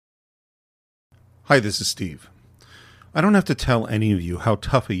Hi, this is Steve. I don't have to tell any of you how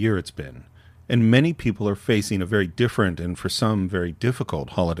tough a year it's been, and many people are facing a very different and for some very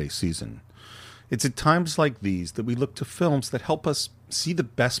difficult holiday season. It's at times like these that we look to films that help us see the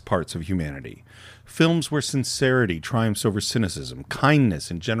best parts of humanity. Films where sincerity triumphs over cynicism, kindness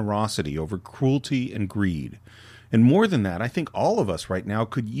and generosity over cruelty and greed. And more than that, I think all of us right now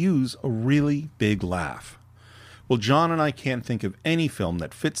could use a really big laugh. Well, John and I can't think of any film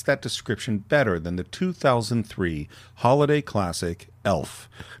that fits that description better than the 2003 holiday classic Elf,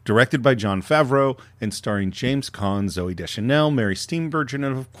 directed by Jon Favreau and starring James Caan, Zooey Deschanel, Mary Steenburgen,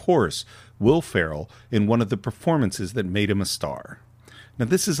 and of course, Will Ferrell in one of the performances that made him a star. Now,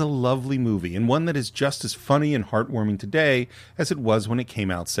 this is a lovely movie and one that is just as funny and heartwarming today as it was when it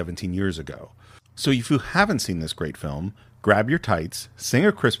came out 17 years ago. So if you haven't seen this great film, grab your tights, sing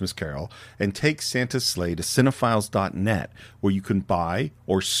a Christmas carol, and take Santa's sleigh to cinephiles.net, where you can buy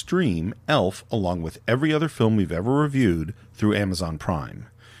or stream Elf along with every other film we've ever reviewed through Amazon Prime.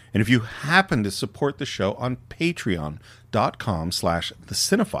 And if you happen to support the show on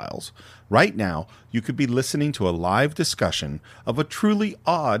patreon.com/thecинephiles, right now you could be listening to a live discussion of a truly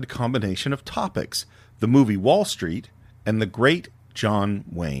odd combination of topics, the movie Wall Street and the great John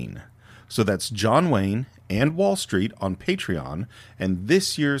Wayne. So that's John Wayne and Wall Street on Patreon, and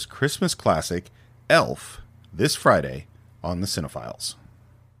this year's Christmas classic, Elf, this Friday on The Cinephiles.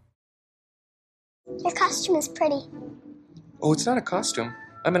 Your costume is pretty. Oh, it's not a costume.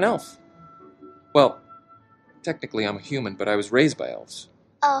 I'm an elf. Well, technically I'm a human, but I was raised by elves.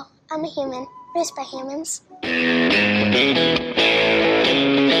 Oh, I'm a human, raised by humans.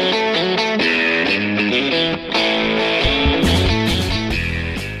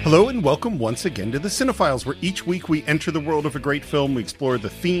 Hello and welcome once again to The Cinephiles, where each week we enter the world of a great film. We explore the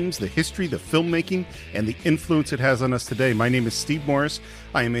themes, the history, the filmmaking, and the influence it has on us today. My name is Steve Morris.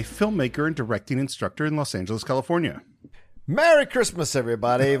 I am a filmmaker and directing instructor in Los Angeles, California. Merry Christmas,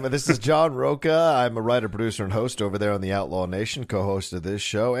 everybody. This is John Roca. I'm a writer, producer, and host over there on the Outlaw Nation, co-host of this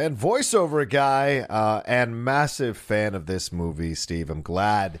show, and voiceover guy, and massive fan of this movie, Steve. I'm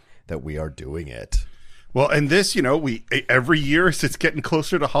glad that we are doing it. Well, and this, we every year as it's getting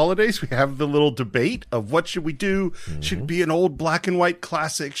closer to holidays, we have the little debate of what should we do? Mm-hmm. Should it be an old black and white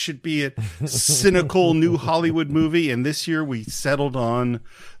classic? Should be a cynical new Hollywood movie? And this year we settled on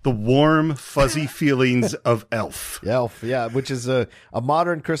the warm, fuzzy feelings of Elf. Elf, yeah, which is a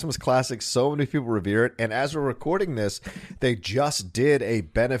modern Christmas classic. So many people revere it. And as we're recording this, they just did a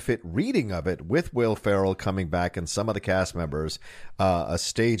benefit reading of it with Will Ferrell coming back and some of the cast members, a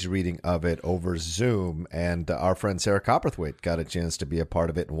stage reading of it over Zoom. And our friend Sarah Copperthwaite got a chance to be a part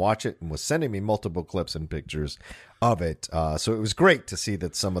of it and watch it and was sending me multiple clips and pictures of it. So it was great to see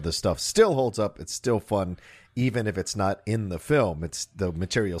that some of the stuff still holds up. It's still fun. Even if it's not in the film, the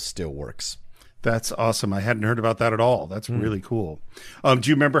material still works. That's awesome. I hadn't heard about that at all. That's really cool. Do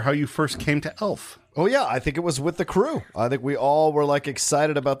you remember how you first came to Elf? Oh, yeah. I think it was with the crew. I think we all were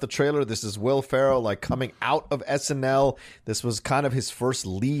excited about the trailer. This is Will Ferrell coming out of SNL. This was kind of his first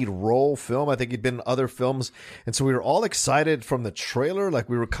lead role film. I think he'd been in other films. And so we were all excited from the trailer.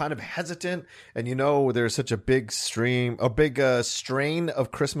 We were kind of hesitant. And there's such a big strain of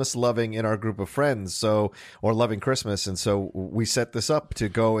Christmas loving in our group of friends. Or loving Christmas. And so we set this up to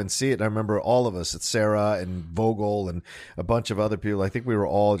go and see it. And I remember all of us, it's Sarah and Vogel and a bunch of other people. I think we were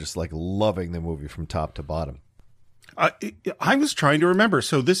all just loving the movie from top to bottom. I was trying to remember.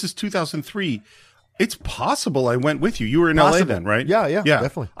 So this is 2003. It's possible I went with you. You were in LA then, right? Yeah,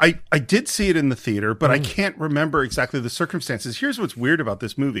 definitely. I did see it in the theater, but I can't remember exactly the circumstances. Here's what's weird about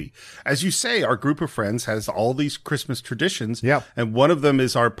this movie. As you say, our group of friends has all these Christmas traditions. Yeah. And one of them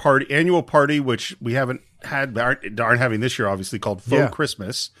is our annual party, which we aren't having this year, obviously, called Faux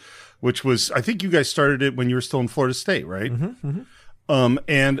Christmas, which was, I think you guys started it when you were still in Florida State, right? Mm-hmm, mm-hmm.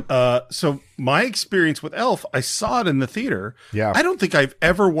 So my experience with Elf, I saw it in the theater. Yeah. I don't think I've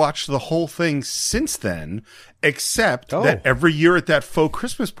ever watched the whole thing since then, except that every year at that faux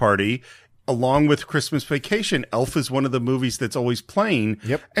Christmas party, along with Christmas Vacation, Elf is one of the movies that's always playing.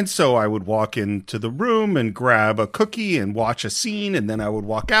 Yep. And so I would walk into the room and grab a cookie and watch a scene, and then I would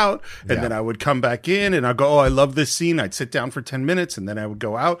walk out, and then I would come back in, and I'd go, oh, I love this scene. I'd sit down for 10 minutes, and then I would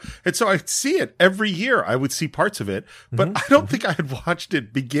go out. And so I'd see it every year. I would see parts of it, but I don't think I had watched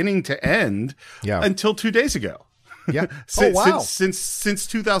it beginning to end until 2 days ago. Yeah. since, wow. since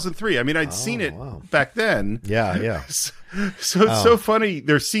 2003. I mean, I'd seen it back then. Yeah. So it's so funny.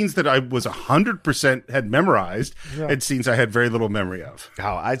 There's scenes that I was 100% had memorized, and scenes I had very little memory of.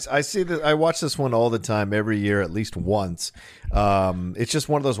 Oh, I see that. I watch this one all the time, every year, at least once. It's just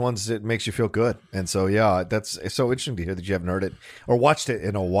one of those ones that makes you feel good, and so that's it's so interesting to hear that you haven't heard it or watched it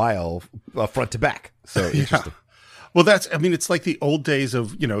in a while, front to back. So interesting. Well, it's like the old days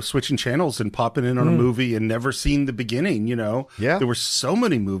of, switching channels and popping in on a movie and never seeing the beginning, Yeah. There were so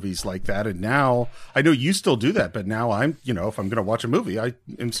many movies like that. And now, I know you still do that, but now I'm, if I'm going to watch a movie, I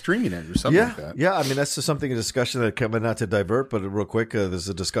am streaming it or something like that. Yeah, I mean, that's just a discussion that came, not to divert, but real quick, there's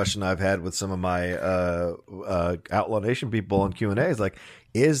a discussion I've had with some of my Outlaw Nation people on Q&A. Is like,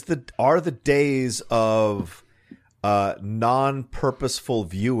 are the days of non-purposeful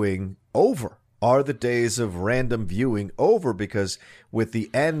viewing over? Are the days of random viewing over? Because with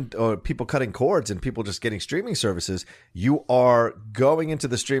the end, or people cutting cords and people just getting streaming services, you are going into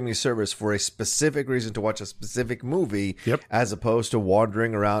the streaming service for a specific reason to watch a specific movie, as opposed to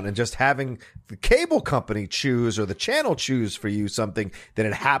wandering around and just having the cable company choose or the channel choose for you something that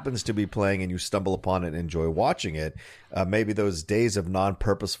it happens to be playing and you stumble upon it and enjoy watching it. Maybe those days of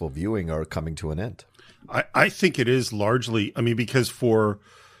non-purposeful viewing are coming to an end. I think it is largely, because for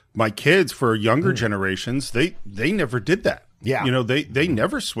my kids, for younger generations, they never did that. Yeah. They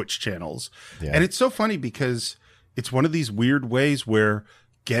never switched channels. Yeah. And it's so funny because it's one of these weird ways where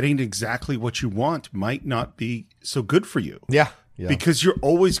getting exactly what you want might not be so good for you. Yeah. Because you're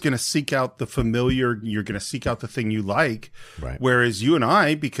always going to seek out the familiar, you're going to seek out the thing you like. Right. Whereas you and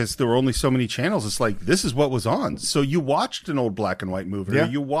I, because there were only so many channels, it's like, this is what was on. So you watched an old black and white movie, or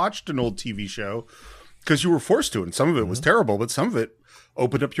you watched an old TV show because you were forced to. And some of it was terrible, but some of it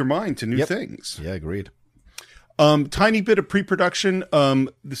opened up your mind to new things. Yeah, agreed. Tiny bit of pre-production.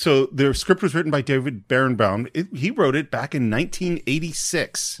 So the script was written by David Berenbaum. He wrote it back in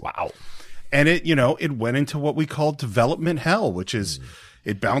 1986. Wow. And it went into what we call development hell, which is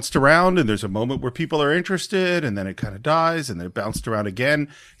it bounced around and there's a moment where people are interested and then it kind of dies and then it bounced around again.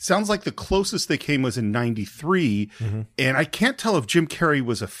 Sounds like the closest they came was in 93. And I can't tell if Jim Carrey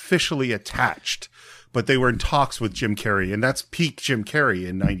was officially attached, but they were in talks with Jim Carrey, and that's peak Jim Carrey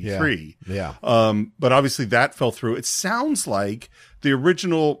in 93. Yeah. But obviously that fell through. It sounds like the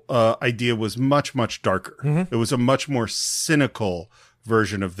original idea was much, much darker. It was a much more cynical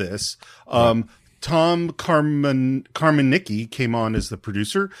version of this. Tom Carmanicki came on as the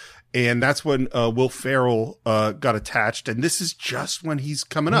producer, and that's when Will Ferrell got attached. And this is just when he's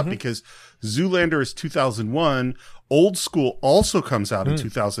coming up, because Zoolander is 2001. Old School also comes out in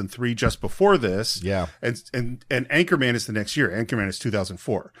 2003, just before this. Yeah. And Anchorman is the next year. Anchorman is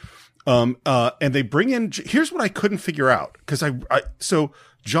 2004. And they bring in, here's what I couldn't figure out. So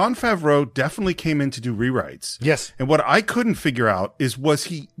Jon Favreau definitely came in to do rewrites. Yes. And what I couldn't figure out is,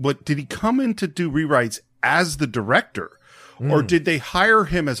 did he come in to do rewrites as the director? Or did they hire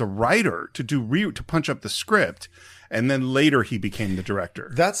him as a writer to to punch up the script? And then later he became the director.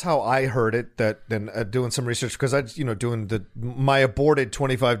 That's how I heard it. That then doing some research, because I, doing my aborted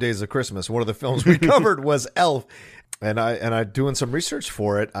 25 Days of Christmas. One of the films we covered was Elf, and I doing some research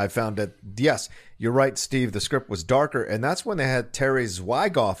for it. I found that yes, you're right, Steve. The script was darker, and that's when they had Terry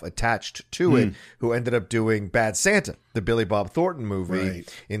Zwigoff attached to it, who ended up doing Bad Santa, the Billy Bob Thornton movie,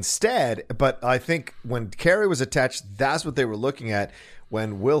 instead. But I think when Carrey was attached, that's what they were looking at.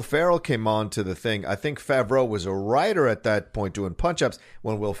 When Will Ferrell came on to the thing, I think Favreau was a writer at that point doing punch-ups.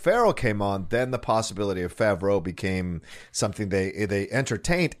 When Will Ferrell came on, then the possibility of Favreau became something they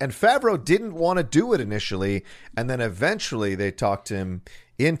entertained. And Favreau didn't want to do it initially, and then eventually they talked him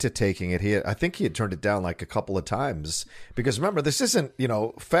into taking it. I think he had turned it down like a couple of times, because remember, this isn't,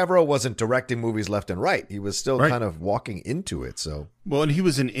 Favreau wasn't directing movies left and right. He was still kind of walking into it. So well, and he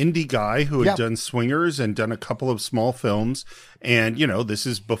was an indie guy who had done Swingers and done a couple of small films. And, this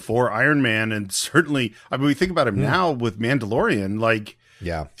is before Iron Man. And certainly, we think about him now with Mandalorian, like,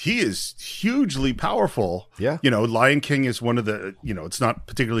 he is hugely powerful. Yeah. Lion King is one of the, it's not a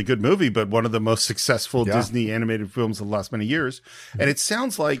particularly good movie, but one of the most successful Disney animated films of the last many years. And it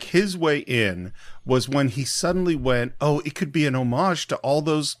sounds like his way in was when he suddenly went, it could be an homage to all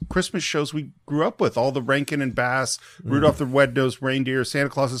those Christmas shows we grew up with, all the Rankin and Bass, Rudolph the Red-Nosed Reindeer, Santa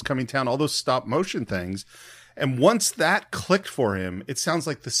Claus is Coming to Town, all those stop motion things. And once that clicked for him, it sounds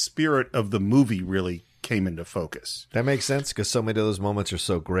like the spirit of the movie really came into focus. That makes sense, because so many of those moments are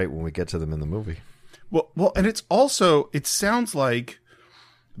so great when we get to them in the movie. Well, and it sounds like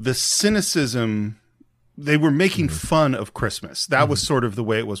the cynicism, they were making fun of Christmas. That was sort of the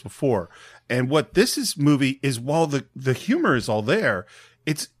way it was before. And what this movie is, while the humor is all there,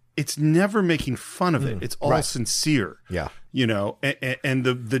 it's never making fun of it. It's all sincere. Yeah. You know, and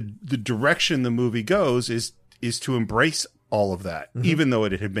the direction the movie goes is to embrace all of that, even though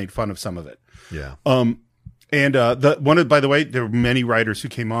it had made fun of some of it. Yeah. And by the way, there were many writers who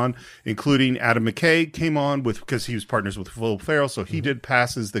came on, including Adam McKay came on because he was partners with Will Ferrell. So he did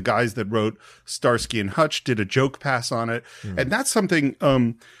passes. The guys that wrote Starsky and Hutch did a joke pass on it. And that's something,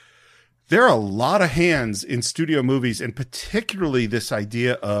 there are a lot of hands in studio movies, and particularly this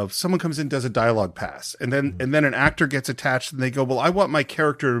idea of someone comes in, does a dialogue pass, and then an actor gets attached, and they go, well, I want my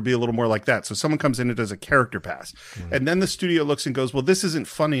character to be a little more like that. So someone comes in and does a character pass. And then the studio looks and goes, well, this isn't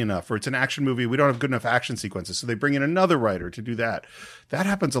funny enough, or it's an action movie. We don't have good enough action sequences. So they bring in another writer to do that. That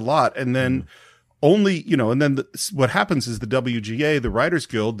happens a lot. And then what happens is the WGA, the Writers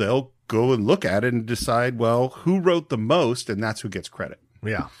Guild, they'll go and look at it and decide, well, who wrote the most, and that's who gets credit.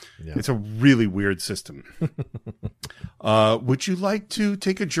 Yeah. It's a really weird system. Would you like to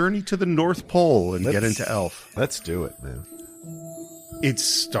take a journey to the North Pole and get into Elf? Let's do it, man. It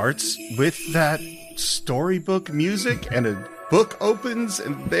starts with that storybook music, and a book opens,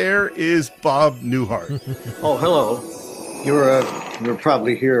 and there is Bob Newhart. Oh, hello. You're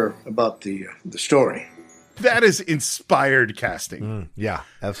probably here about the story. That is inspired casting. Yeah,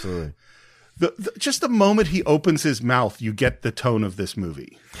 absolutely. Just the moment he opens his mouth, you get the tone of this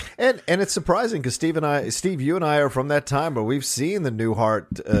movie. And it's surprising because Steve, you and I are from that time where we've seen the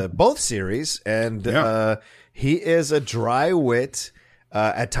Newhart, both series, and he is a dry wit,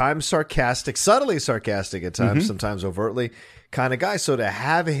 at times sarcastic, subtly sarcastic at times, sometimes overtly kind of guy. So to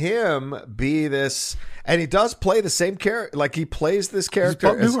have him be this, and he does play the same character, like he plays this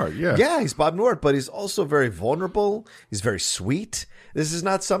character. He's Bob Newhart, yeah, he's Bob Newhart, but he's also very vulnerable. He's very sweet. This is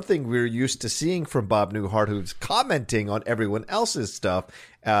not something we're used to seeing from Bob Newhart, who's commenting on everyone else's stuff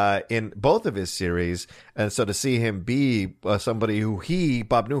in both of his series. And so to see him be somebody who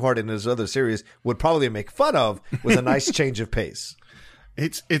Bob Newhart in his other series, would probably make fun of was a nice change of pace.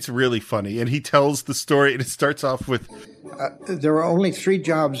 It's really funny. And he tells the story, and it starts off with... there are only 3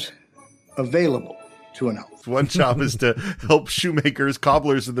 jobs available to an elf. One job is to help shoemakers,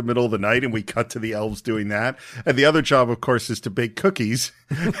 cobblers in the middle of the night, and we cut to the elves doing that. And the other job, of course, is to bake cookies.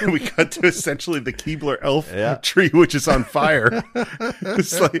 And we cut to essentially the Keebler elf tree, which is on fire.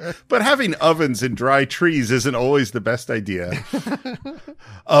 It's like, but having ovens and dry trees isn't always the best idea.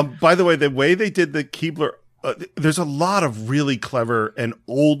 By the way they did the Keebler, there's a lot of really clever and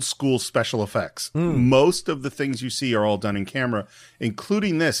old school special effects. Most of the things you see are all done in camera,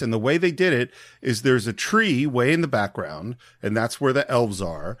 including this. And the way they did it is there's a tree way in the background, and that's where the elves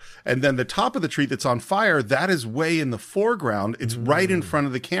are. And then the top of the tree that's on fire, that is way in the foreground. It's right in front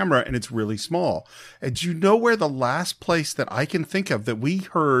of the camera, and it's really small. And do you know where the last place that I can think of that we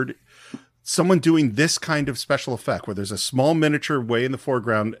heard someone doing this kind of special effect, where there's a small miniature way in the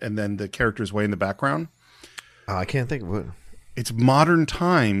foreground and then the characters way in the background? I can't think of it. It's Modern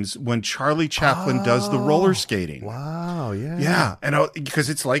Times when Charlie Chaplin does the roller skating. Wow, yeah. Yeah, and because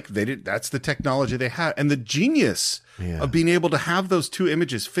it's like that's the technology they had. And the genius of being able to have those two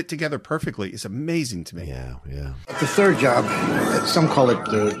images fit together perfectly is amazing to me. Yeah. The 3rd job, some call it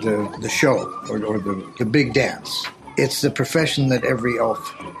the show or the big dance. It's the profession that every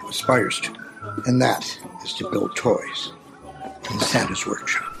elf aspires to, and that is to build toys in Santa's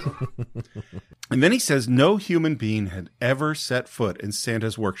workshop. And then he says no human being had ever set foot in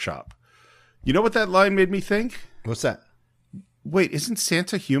Santa's workshop. You know what that line made me think? What's that? Wait, isn't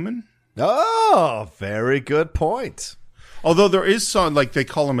Santa human? Oh, very good point. Although there is some, like they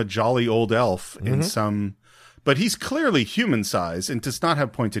call him a jolly old elf in some, but he's clearly human size and does not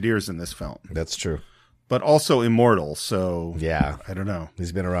have pointed ears in this film. That's true. But also immortal, so yeah, I don't know.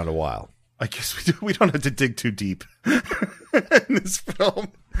 He's been around a while. I guess we don't have to dig too deep in this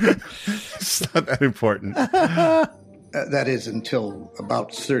film. It's not that important. That is until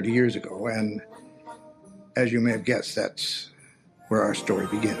about 30 years ago. And as you may have guessed, that's where our story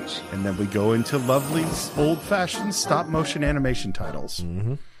begins. And then we go into lovely, old-fashioned stop-motion animation titles.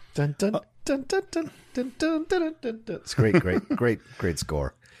 Dun, dun, dun, dun, dun, dun, dun, dun, dun, dun. It's great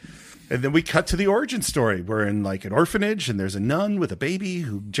score. And then we cut to the origin story. We're in like an orphanage, and there's a nun with a baby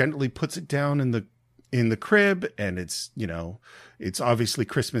who gently puts it down in the crib, and it's obviously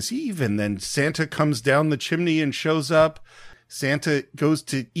Christmas Eve, and then Santa comes down the chimney and shows up. Santa goes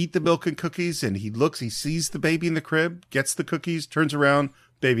to eat the milk and cookies, and he sees the baby in the crib, gets the cookies, turns around,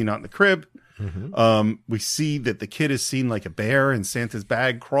 baby not in the crib. We see that the kid is seen like a bear, and Santa's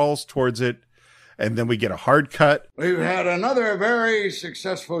bag crawls towards it. And then we get a hard cut. We've had another very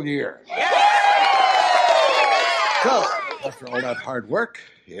successful year. So, after all that hard work,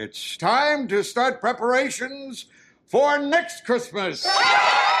 it's time to start preparations for next Christmas.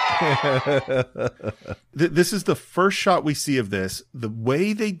 This is the first shot we see of this. The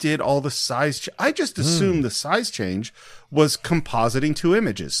way they did all the size, I just assumed the size change was compositing two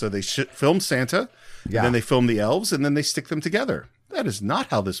images. So they filmed Santa, and then they film the elves, and then they stick them together. That is not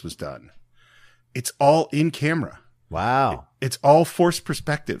how this was done. It's all in camera. Wow. It's all forced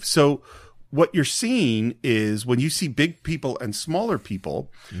perspective. So what you're seeing is when you see big people and smaller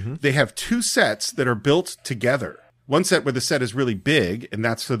people, they have two sets that are built together. One set where the set is really big, and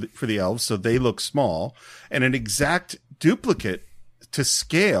that's for the elves, so they look small, and an exact duplicate to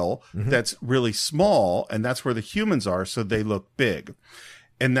scale that's really small, and that's where the humans are, so they look big.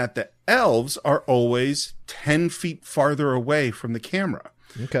 And that the elves are always 10 feet farther away from the camera.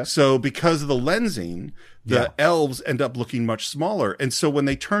 Okay. So because of the lensing, the elves end up looking much smaller. And so when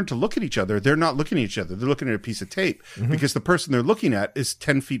they turn to look at each other, they're not looking at each other. They're looking at a piece of tape because the person they're looking at is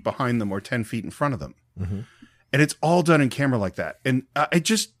 10 feet behind them or 10 feet in front of them. And it's all done in camera like that. And it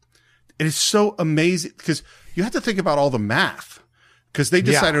is so amazing because you have to think about all the math because they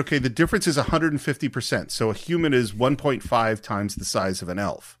decided, okay, the difference is 150%. So a human is 1.5 times the size of an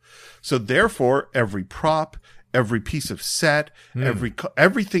elf. So therefore, every prop, every piece of set,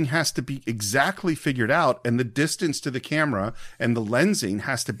 everything has to be exactly figured out. And the distance to the camera and the lensing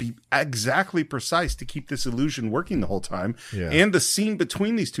has to be exactly precise to keep this illusion working the whole time. Yeah. And the scene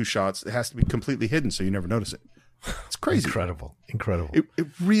between these two shots, it has to be completely hidden so you never notice it. It's crazy. Incredible. It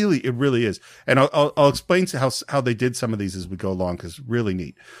really is. And I'll explain to how they did some of these as we go along because it's really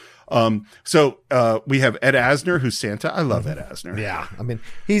neat. So we have Ed Asner, who's Santa. I love Ed Asner. Yeah. I mean,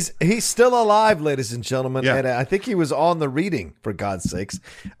 he's still alive, ladies and gentlemen. Yeah. And I think he was on The Reading, for God's sakes.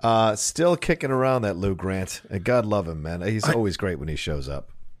 Still kicking around, that Lou Grant. And God love him, man. He's always great when he shows up.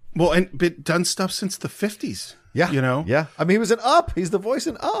 Well, and done stuff since the 50s. Yeah. You know? Yeah. I mean, he was in Up. He's the voice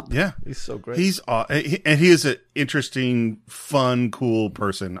in Up. Yeah. He's so great. And he is an interesting, fun, cool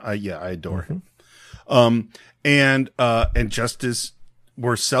person. I adore him. And just as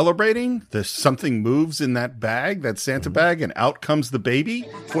we're celebrating, something moves in that bag, that Santa bag, and out comes the baby.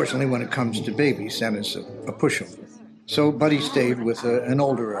 Fortunately, when it comes to babies, Santa's a pushover. So Buddy stayed with an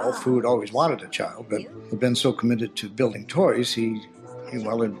older elf who had always wanted a child, but had been so committed to building toys, he had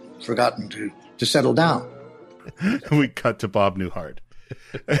forgotten to settle down. We cut to Bob Newhart.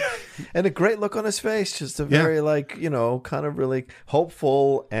 And a great look on his face, just a very kind of really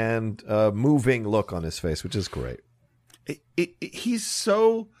hopeful and moving look on his face, which is great. It's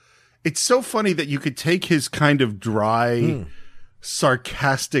so funny that you could take his kind of dry,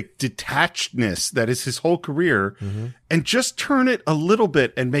 sarcastic detachedness that is his whole career and just turn it a little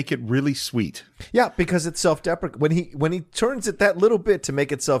bit and make it really sweet. Yeah, because it's self-deprecating. When he turns it that little bit to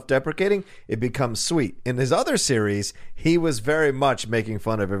make it self-deprecating, it becomes sweet. In his other series, he was very much making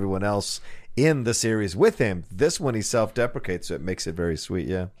fun of everyone else in the series with him. This one, he self-deprecates, so it makes it very sweet,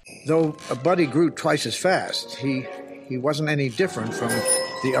 yeah. Though Buddy grew twice as fast, he wasn't any different from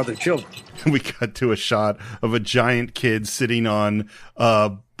the other children. We cut to a shot of a giant kid sitting on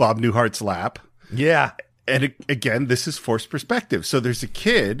Bob Newhart's lap. Yeah. And again, this is forced perspective. So there's a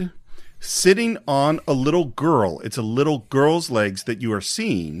kid sitting on a little girl. It's a little girl's legs that you are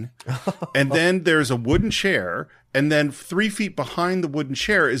seeing. And then there's a wooden chair. And then 3 feet behind the wooden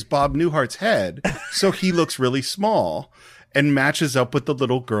chair is Bob Newhart's head. So he looks really small and matches up with the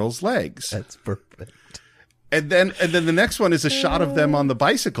little girl's legs. That's perfect. And then the next one is a shot of them on the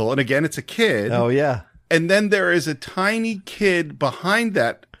bicycle. And again, it's a kid. Oh, yeah. And then there is a tiny kid behind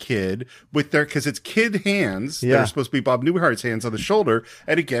that kid because it's kid hands. Yeah. That are supposed to be Bob Newhart's hands on the shoulder.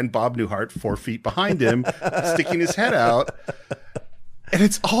 And again, Bob Newhart 4 feet behind him, sticking his head out. And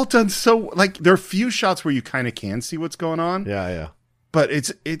it's all done so, there are a few shots where you kind of can see what's going on. Yeah, yeah. But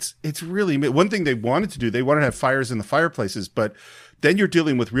it's really, one thing they wanted to do, they wanted to have fires in the fireplaces, but then you're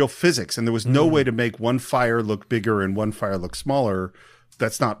dealing with real physics, and there was no way to make one fire look bigger and one fire look smaller.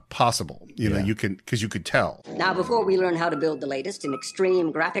 That's not possible. You know, because you could tell. Now, before we learn how to build the latest in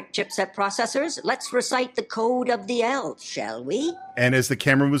extreme graphic chipset processors, let's recite the code of the elves, shall we? And as the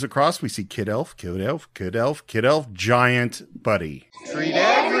camera moves across, we see Kid Elf, Kid Elf, Kid Elf, Kid Elf, Giant Buddy. Treat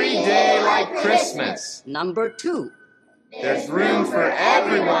every day like Christmas. Number 2. There's room for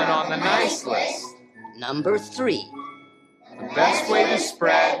everyone on the nice list. Number 3. The best way to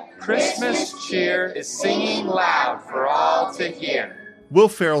spread Christmas cheer is singing loud for all to hear. Will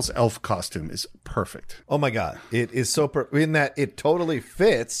Ferrell's elf costume is perfect. Oh my God. It is so perfect in that it totally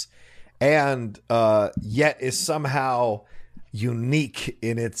fits and yet is somehow unique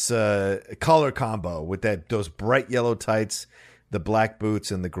in its color combo with those bright yellow tights, the black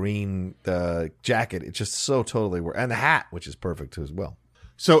boots, and the green jacket. It just so totally works. And the hat, which is perfect too as well.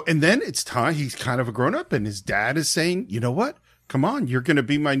 So, and then it's time, he's kind of a grown up and his dad is saying, you know what? come on, you're going to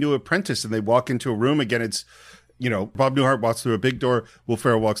be my new apprentice. And they walk into a room. Again, it's, Bob Newhart walks through a big door. Will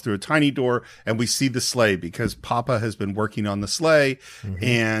Ferrell walks through a tiny door. And we see the sleigh because Papa has been working on the sleigh.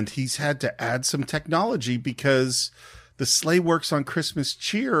 And he's had to add some technology because the sleigh works on Christmas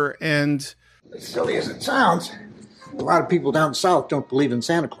cheer. And As silly as it sounds, a lot of people down south don't believe in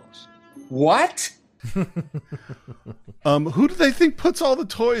Santa Claus. What? who do they think puts all the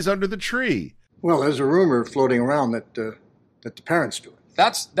toys under the tree? Well, there's a rumor floating around that the parents do it.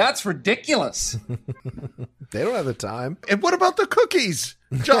 That's ridiculous. They don't have the time. And what about the cookies?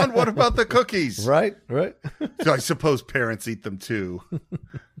 John, what about the cookies? Right. I suppose parents eat them too.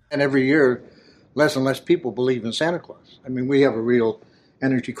 And every year, less and less people believe in Santa Claus. I mean, we have a real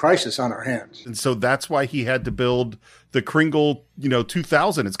energy crisis on our hands. And so that's why he had to build the Kringle,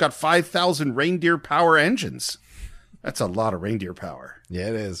 2000. It's got 5,000 reindeer power engines. That's a lot of reindeer power. Yeah,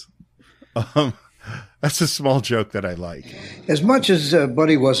 it is. That's a small joke that I like. As much as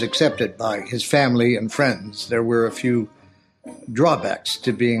Buddy was accepted by his family and friends, there were a few drawbacks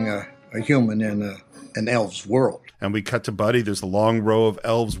to being a human in an elf's world. And we cut to Buddy. There's a long row of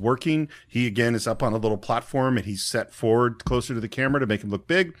elves working. He, again, is up on a little platform, and he's set forward closer to the camera to make him look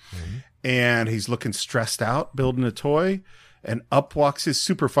big. And he's looking stressed out, building a toy. And up walks his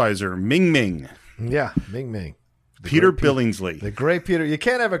supervisor, Ming Ming. Yeah, Ming Ming. Peter Billingsley. The great Peter. You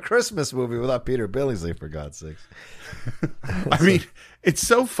can't have a Christmas movie without Peter Billingsley, for God's sakes. I mean, it's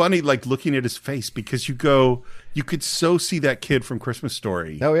so funny, like, looking at his face, because you could so see that kid from Christmas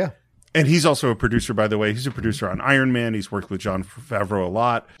Story. Oh, yeah. And he's also a producer, by the way. He's a producer on Iron Man. He's worked with Jon Favreau a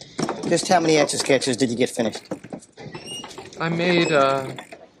lot. Just how many Etch-a-Sketches did you get finished? I made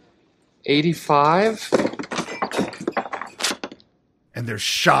 85. And there's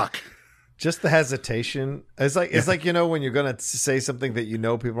shock. Just the hesitation. It's like when you're gonna say something that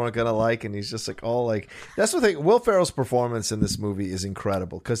people aren't gonna like, and he's just like, that's the thing. Will Ferrell's performance in this movie is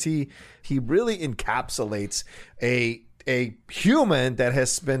incredible because he really encapsulates a human that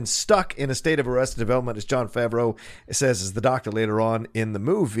has been stuck in a state of arrested development, as Jon Favreau says as the doctor later on in the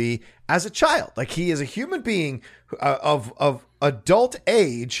movie, as a child. Like, he is a human being of adult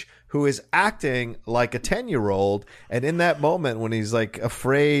age who is acting like a 10-year-old. And in that moment when he's like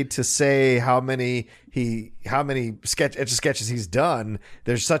afraid to say how many sketches he's done,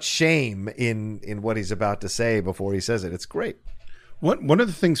 there's such shame in what he's about to say before he says it. It's great. One of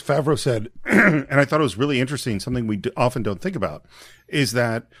the things Favreau said, and I thought it was really interesting, something we often don't think about, is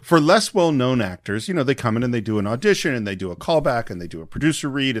that for less well-known actors, they come in and they do an audition and they do a callback and they do a producer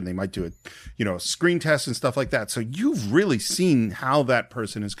read and they might do a screen test and stuff like that. So you've really seen how that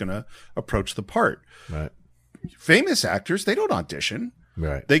person is going to approach the part. Right. Famous actors, they don't audition.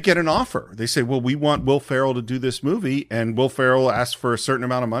 Right. They get an offer. They say, well, we want Will Ferrell to do this movie, and Will Ferrell asks for a certain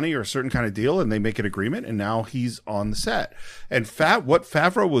amount of money or a certain kind of deal, and they make an agreement, and now he's on the set. And what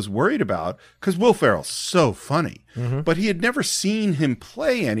Favreau was worried about, because Will Ferrell's so funny, but he had never seen him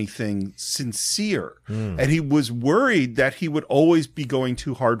play anything sincere. And he was worried that he would always be going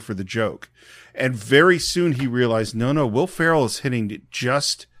too hard for the joke. And very soon he realized, no, Will Ferrell is hitting it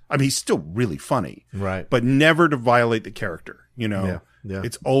just, he's still really funny, right? But never to violate the character, Yeah.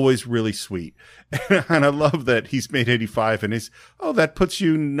 It's always really sweet. And I love that he's made 85 and that puts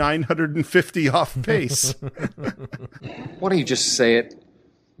you 950 off pace. Why don't you just say it?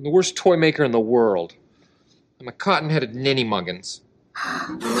 I'm the worst toy maker in the world. I'm a cotton-headed ninny muggins.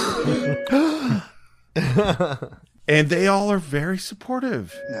 And they all are very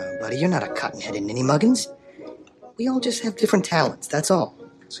supportive. No, buddy, you're not a cotton-headed ninny muggins. We all just have different talents, that's all.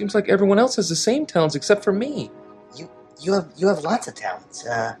 Seems like everyone else has the same talents except for me. You have lots of talents.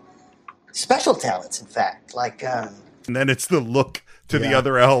 Special talents, in fact. Like, And then it's the look to the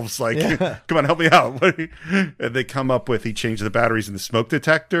other elves, like, come on, help me out. And they come up with, he changed the batteries in the smoke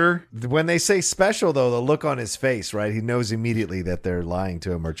detector. When they say special, though, the look on his face, right? He knows immediately that they're lying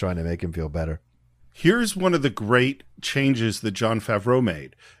to him or trying to make him feel better. Here's one of the great changes that Jon Favreau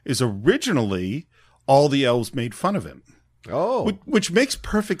made, is originally all the elves made fun of him. Oh, which makes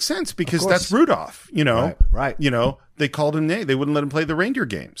perfect sense because that's Rudolph, Right. They called him They wouldn't let him play the reindeer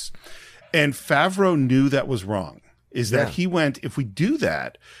games. And Favreau knew that was wrong, he went, if we do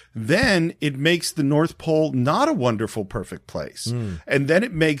that, then it makes the North Pole not a wonderful, perfect place. And then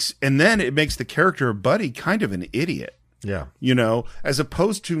it makes the character of Buddy kind of an idiot. Yeah. As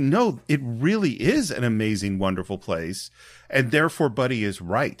opposed to, no, it really is an amazing, wonderful place. And therefore Buddy is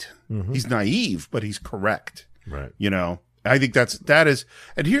right. He's naive, but he's correct. Right. I think that is,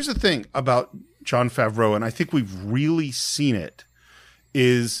 and here's the thing about Jon Favreau, and I think we've really seen it,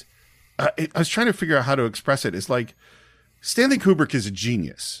 is, I was trying to figure out how to express it. It's like, Stanley Kubrick is a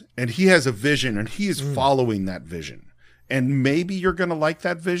genius, and he has a vision, and he is following that vision. And maybe you're going to like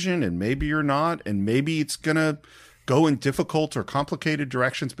that vision, and maybe you're not, and maybe it's going to go in difficult or complicated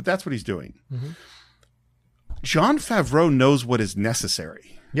directions, but that's what he's doing. Jon Favreau knows what is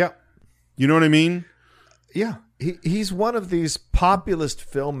necessary. Yeah. You know what I mean? Yeah. He's one of these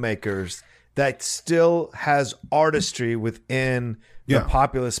populist filmmakers that still has artistry within the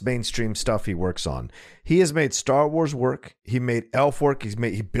populist mainstream stuff he works on. He has made Star Wars work. He made Elf work.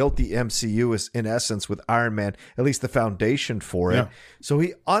 He built the MCU in essence with Iron Man, at least the foundation for it. Yeah. So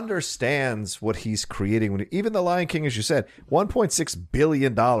he understands what he's creating. Even The Lion King, as you said, $1.6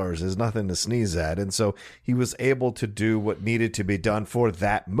 billion is nothing to sneeze at. And so he was able to do what needed to be done for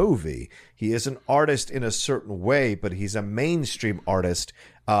that movie. He is an artist in a certain way, but he's a mainstream artist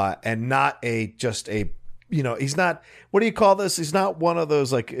and not just a he's not, what do you call this? He's not one of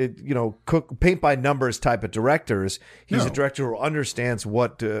those paint by numbers type of directors. He's a director who understands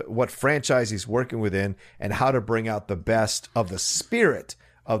what franchise he's working within and how to bring out the best of the spirit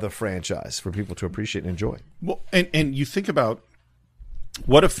of the franchise for people to appreciate and enjoy. Well, and you think about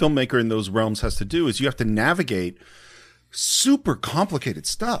what a filmmaker in those realms has to do is you have to navigate super complicated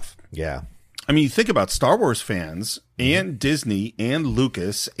stuff. Yeah. I mean, you think about Star Wars fans and Disney and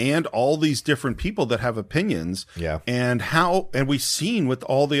Lucas and all these different people that have opinions. Yeah. And we've seen with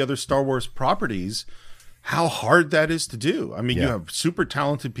all the other Star Wars properties how hard that is to do. I mean, you have super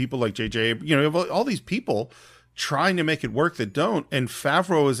talented people like JJ, you have all these people trying to make it work that don't. And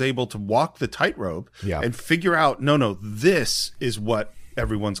Favreau is able to walk the tightrope and figure out, no, this is what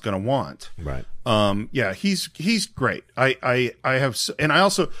everyone's going to want. Right. He's great. I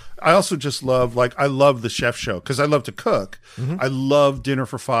also just love, I love the Chef Show because I love to cook. I love Dinner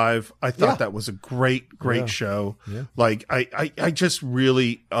for Five. I thought that was a great show. Yeah. I just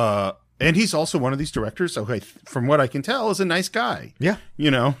really, and he's also one of these directors. Okay. From what I can tell is a nice guy. Yeah.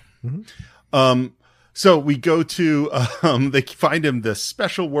 So we go to, they find him the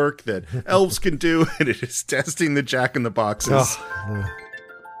special work that elves can do, and it is testing the Jack in the Boxes.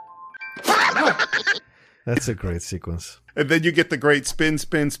 That's a great sequence. And then you get the great spin,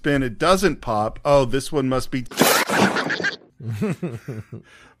 spin, spin. It doesn't pop. Oh, this one must be.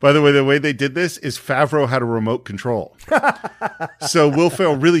 By the way they did this is Favreau had a remote control. So Will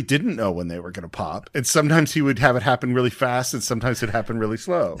Ferrell really didn't know when they were going to pop. And sometimes he would have it happen really fast, and sometimes it happened really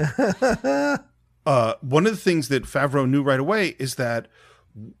slow. One of the things that Favreau knew right away is that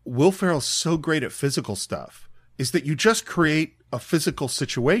Will Ferrell's so great at physical stuff is that you just create a physical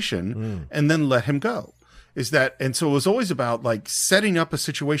situation and then let him go. And so it was always about setting up a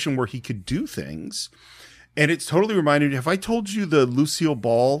situation where he could do things. And it's totally reminded me, have I told you the Lucille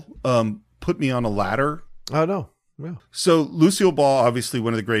Ball Put Me on a Ladder? Oh, no. Yeah. So Lucille Ball, obviously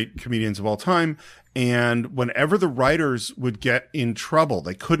one of the great comedians of all time. And whenever the writers would get in trouble,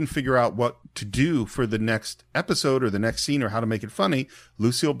 they couldn't figure out what to do for the next episode or the next scene or how to make it funny,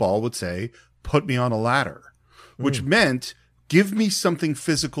 Lucille Ball would say, put me on a ladder, which meant give me something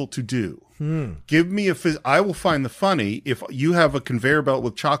physical to do. Give me I will find the funny if you have a conveyor belt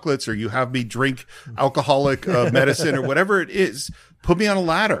with chocolates or you have me drink alcoholic medicine or whatever it is. Put me on a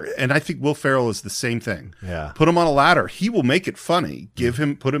ladder. And I think Will Ferrell is the same thing. Yeah. Put him on a ladder. He will make it funny.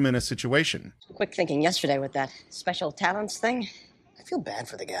 Put him in a situation. Quick thinking yesterday with that special talents thing. I feel bad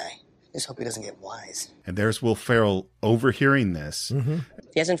for the guy. Just hope he doesn't get wise. And there's Will Ferrell overhearing this.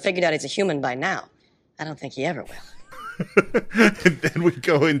 If he hasn't figured out he's a human by now, I don't think he ever will. And then we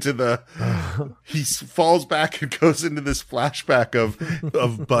go into he falls back and goes into this flashback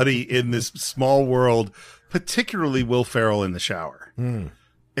of Buddy in this small world, particularly Will Ferrell in the shower.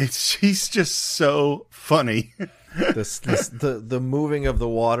 He's just so funny. The moving of the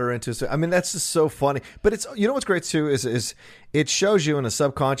water into, that's just so funny. But it's, what's great too is it shows you in a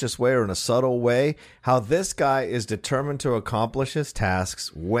subconscious way or in a subtle way how this guy is determined to accomplish his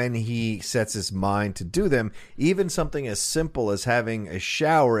tasks when he sets his mind to do them. Even something as simple as having a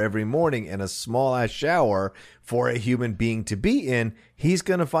shower every morning and a small ass shower for a human being to be in, he's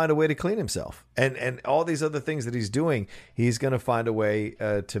going to find a way to clean himself. And all these other things that he's doing, he's going to find a way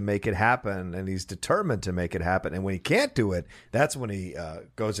to make it happen, and he's determined to make it happen. And when he can't do it, that's when he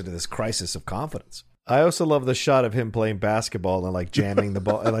goes into this crisis of confidence. I also love the shot of him playing basketball and jamming the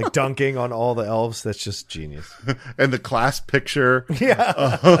ball and dunking on all the elves. That's just genius. And the class picture.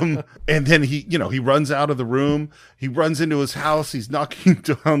 Yeah. And then he runs out of the room. He runs into his house. He's knocking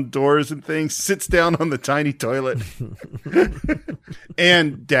down doors and things, sits down on the tiny toilet.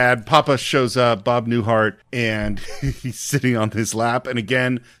 And Papa shows up, Bob Newhart, and he's sitting on his lap. And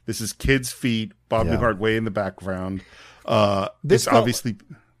again, this is kids' feet, Bob Newhart way in the background. This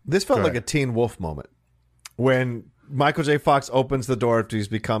felt like a Teen Wolf moment when Michael J. Fox opens the door after he's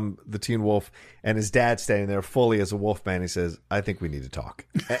become the Teen Wolf, and his dad's standing there fully as a wolf man. He says, I think we need to talk.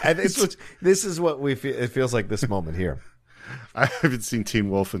 And this is what we feel. It feels like this moment here. I haven't seen Teen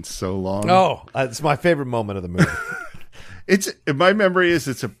Wolf in so long. Oh, it's my favorite moment of the movie. My memory is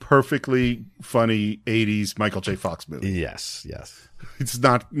it's a perfectly funny 80s Michael J. Fox movie. Yes. It's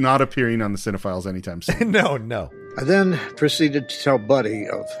not appearing on the Cinephiles anytime soon. No. I then proceeded to tell Buddy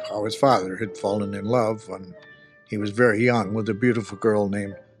of how his father had fallen in love when he was very young with a beautiful girl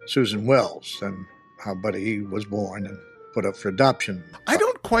named Susan Wells, and how Buddy was born and put up for adoption. I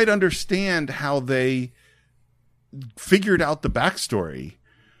don't quite understand how they figured out the backstory,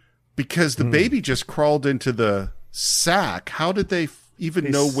 because the baby just crawled into the sack. How did they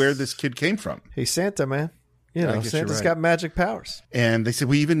even know where this kid came from? He's Santa, man. You know, Santa's right. got magic powers. And they said,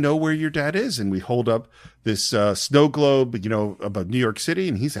 we even know where your dad is. And we hold up this snow globe, above New York City,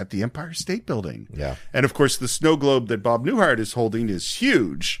 and he's at the Empire State Building. Yeah. And of course, the snow globe that Bob Newhart is holding is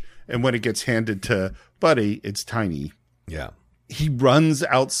huge. And when it gets handed to Buddy, it's tiny. Yeah. He runs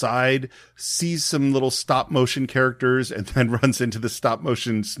outside, sees some little stop motion characters, and then runs into the stop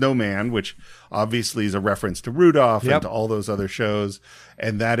motion snowman, which obviously is a reference to Rudolph and to all those other shows.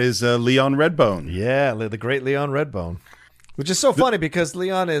 And that is Leon Redbone. Yeah, the great Leon Redbone. Which is so funny because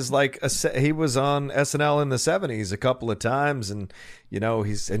Leon is like he was on SNL in the 70s a couple of times, and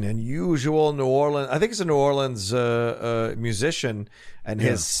he's an unusual New Orleans. I think he's a New Orleans musician, and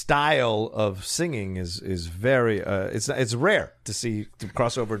his style of singing is very it's rare to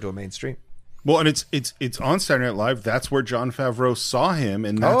cross over to a mainstream. Well, and it's on Saturday Night Live. That's where Jon Favreau saw him,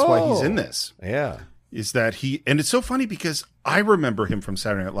 and that's why he's in this. Yeah. Is that and it's so funny because I remember him from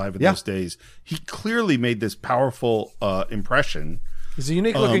Saturday Night Live in those days. He clearly made this powerful impression. He's a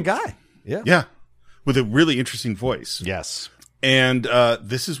unique looking guy. Yeah. Yeah. With a really interesting voice. Yes. And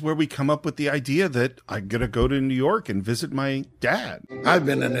this is where we come up with the idea that I'm going to go to New York and visit my dad. I've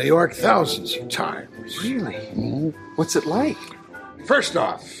been in New York thousands of times. Really? What's it like? First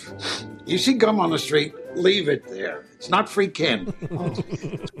off, you see gum on the street, leave it there. It's not free candy.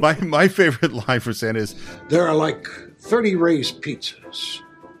 My favorite line for Santa is, There are like 30 Ray's pizzas.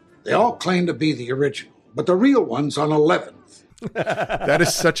 They all claim to be the original, but the real one's on 11th. that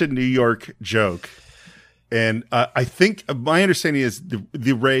is such a New York joke. And I think my understanding is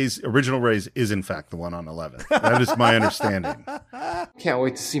the original Ray's is in fact the one on 11th. That is my understanding. Can't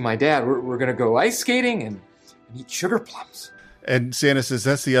wait to see my dad. We're going to go ice skating and eat sugar plums. And Santa says,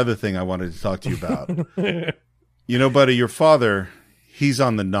 that's the other thing I wanted to talk to you about. Buddy, your father, he's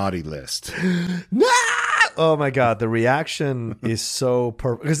on the naughty list. Oh my God, the reaction is so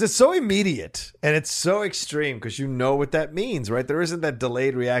perfect because it's so immediate and it's so extreme because you know what that means, right? There isn't that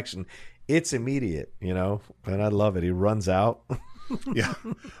delayed reaction. It's immediate, and I love it. He runs out. Yeah.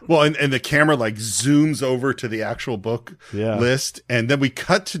 Well, and the camera zooms over to the actual book list. And then we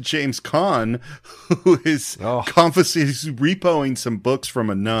cut to James Caan, who is he's repoing some books from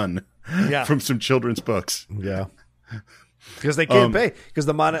a nun from some children's books. Yeah. Because they can't pay because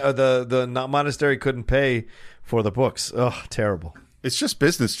the monastery couldn't pay for the books. Oh, terrible. It's just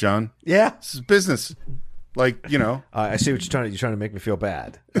business, John. Yeah. This is business. I see what you're trying to make me feel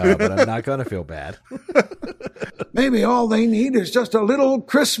bad, but I'm not going to feel bad. Maybe all they need is just a little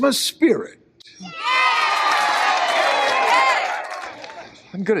Christmas spirit.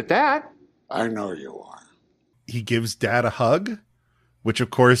 I'm good at that. I know you are. He gives Dad a hug, which of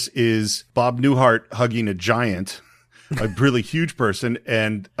course is Bob Newhart hugging a giant, a really huge person,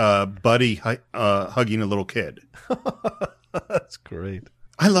 and Buddy hugging a little kid. That's great.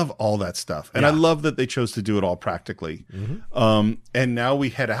 I love all that stuff. And I love that they chose to do it all practically. Mm-hmm. And now we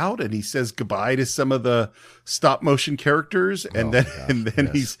head out and he says goodbye to some of the stop motion characters. And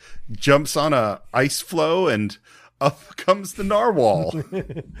then he jumps on a ice floe and up comes the narwhal.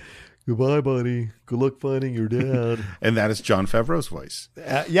 Goodbye, buddy. Good luck finding your dad. And that is Jon Favreau's voice.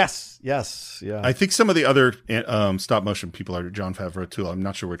 Yes. Yeah. I think some of the other stop motion people are Jon Favreau too. I'm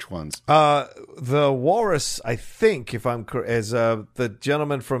not sure which ones. The walrus, I think, if I'm correct, is the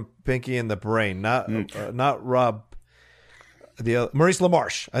gentleman from Pinky and the Brain, not Rob. Maurice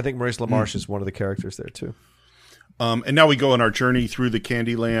LaMarche. I think Maurice LaMarche is one of the characters there too. And now we go on our journey through the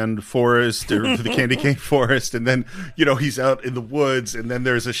Candyland forest or to the Candy Cane forest. And then, he's out in the woods. And then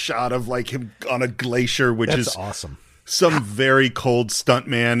there's a shot of him on a glacier, which is awesome. Some very cold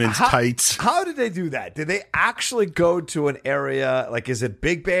stuntman in tights. How did they do that? Did they actually go to an area? Is it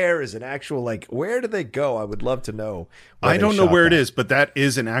Big Bear? Is it actual, where did they go? I would love to know. I don't know where it is, but that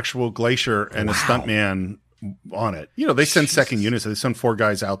is an actual glacier and a stuntman on it. They send second units. They send 4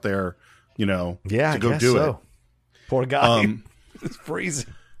 guys out there, to go do it. Poor guy. It's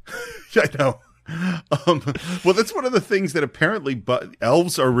freezing. I know. Well, that's one of the things that apparently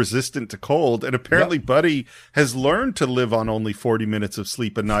elves are resistant to cold, and apparently Buddy has learned to live on only 40 minutes of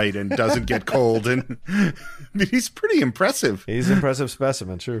sleep a night and doesn't get cold. And I mean, he's pretty impressive. He's an impressive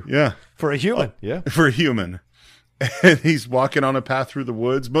specimen, true. Yeah. For a human, yeah. For a human. And he's walking on a path through the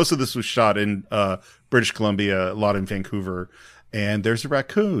woods. Most of this was shot in British Columbia, a lot in Vancouver. And there's a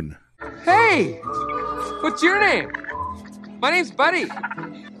raccoon. Hey! What's your name? My name's Buddy.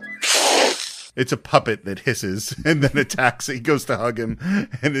 It's a puppet that hisses and then attacks. He goes to hug him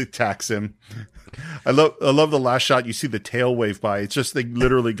and attacks him. I love the last shot. You see the tail wave by. It's just they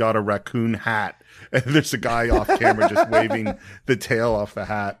literally got a raccoon hat, and there's a guy off camera just waving the tail off the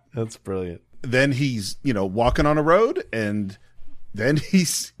hat. That's brilliant. Then he's walking on a road, and then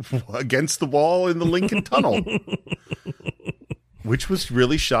he's against the wall in the Lincoln Tunnel. Which was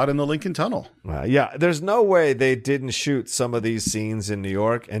really shot in the Lincoln Tunnel. Yeah, there's no way they didn't shoot some of these scenes in New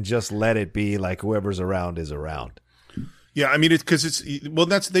York and just let it be like whoever's around is around. Yeah, I mean,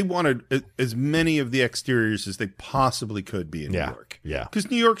 they wanted as many of the exteriors as they possibly could be in New York. Yeah. Because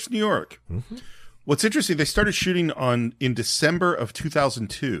New York's New York. Mm-hmm. What's interesting, they started shooting in December of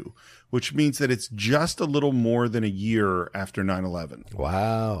 2002, which means that it's just a little more than a year after 9/11.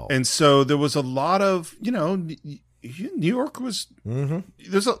 Wow. And so there was a lot of, New York was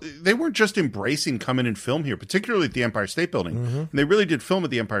they weren't just embracing come in and film here, particularly at the Empire State Building. And they really did film at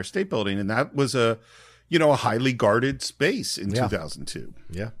the Empire State Building, and that was a highly guarded space in 2002.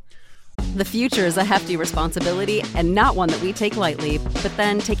 Yeah. The future is a hefty responsibility and not one that we take lightly, but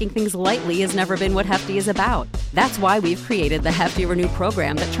then taking things lightly has never been what Hefty is about. That's why we've created the Hefty Renew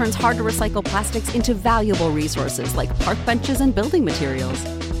program that turns hard to recycle plastics into valuable resources like park benches and building materials.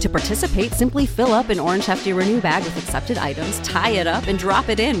 To participate, simply fill up an orange Hefty Renew bag with accepted items, tie it up, and drop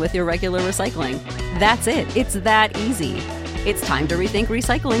it in with your regular recycling. That's it. It's that easy. It's time to rethink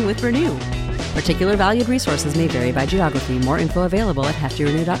recycling with Renew. Particular valued resources may vary by geography. More info available at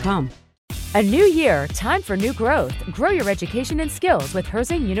heftyrenew.com. A new year, time for new growth. Grow your education and skills with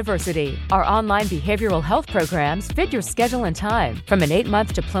Herzing University. Our online behavioral health programs fit your schedule and time. From an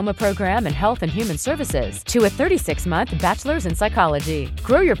 8-month diploma program in health and human services to a 36-month bachelor's in psychology.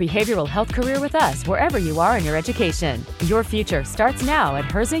 Grow your behavioral health career with us wherever you are in your education. Your future starts now at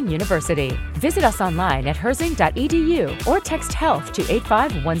Herzing University. Visit us online at herzing.edu or text health to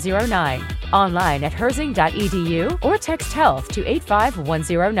 85109. Online at herzing.edu or text health to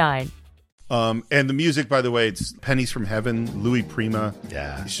 85109. And the music, by the way, it's Pennies from Heaven, Louis Prima.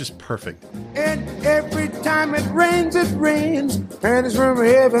 Yeah. It's just perfect. And every time it rains, pennies from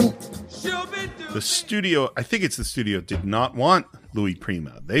heaven. The studio, I think it's the studio, did not want Louis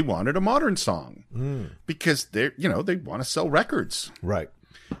Prima. They wanted a modern song because they want to sell records. Right.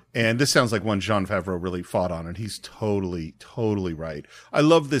 And this sounds like one Jon Favreau really fought on, and he's totally, totally right. I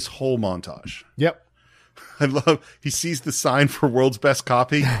love this whole montage. Yep. He sees the sign for World's Best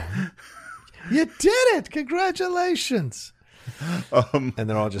Copy. You did it! Congratulations! And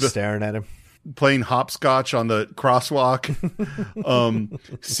they're all just staring at him. Playing hopscotch on the crosswalk.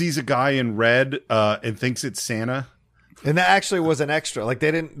 Sees a guy in red and thinks it's Santa. And that actually was an extra. Like they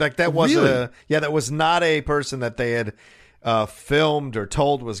didn't that wasn't Really? that was not a person that they had filmed or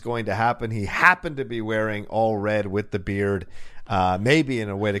told was going to happen. He happened to be wearing all red with the beard. Maybe in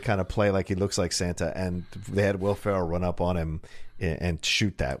a way to kind of play like he looks like Santa, and they had Will Ferrell run up on him and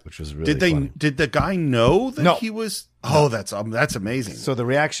shoot that, which was really funny. Did the guy know that he was? Oh, that's amazing. So the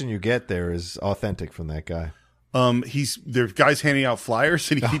reaction you get there is authentic from that guy. There's guys handing out flyers,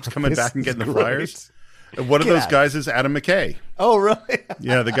 and he keeps coming back and getting the flyers. And one of Get those out. guys is Adam McKay. Oh, really?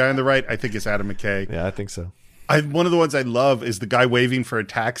 Yeah, the guy on the right, I think, is Adam McKay. Yeah, I think so. One of the ones I love is the guy waving for a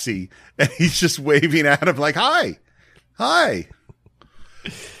taxi, and he's just waving at him like, "Hi."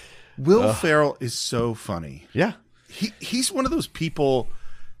 Will Ferrell is so funny. Yeah. He's one of those people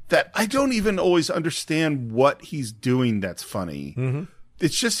that I don't even always understand what he's doing that's funny. Mm-hmm.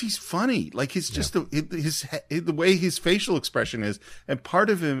 It's just he's funny. Like it's just the way his facial expression is, and part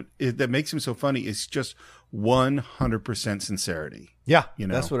of him that makes him so funny is just 100% sincerity. Yeah, you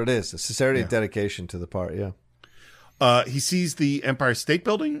know? that's what it is. The sincerity and dedication to the part. Yeah. He sees the Empire State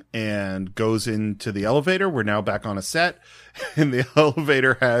Building and goes into the elevator. We're now back on a set, and the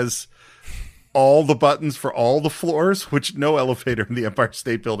elevator has all the buttons for all the floors, which no elevator in the Empire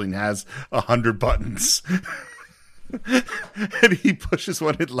State Building has 100 buttons. And he pushes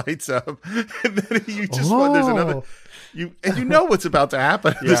one, it lights up, and then you just there's another. You know what's about to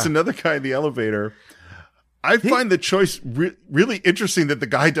happen. Yeah. There's another guy in the elevator. I find the choice really interesting that the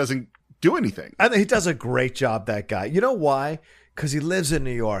guy doesn't do anything. I think he does a great job, that guy. You know why? Because he lives in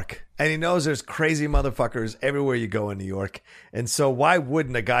New York. And he knows there's crazy motherfuckers everywhere you go in New York. And so why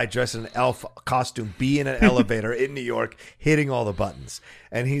wouldn't a guy dressed in an elf costume be in an elevator in New York hitting all the buttons?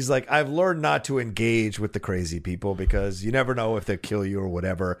 And he's like, I've learned not to engage with the crazy people because you never know if they'll kill you or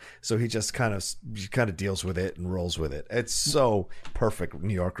whatever. So he just kind of deals with it and rolls with it. It's so perfect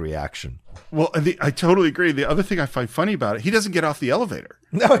New York reaction. Well, I totally agree. The other thing I find funny about it, he doesn't get off the elevator.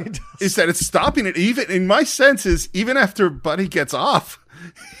 No, he doesn't. Is that it's stopping it. Even in my sense is even after Buddy gets off,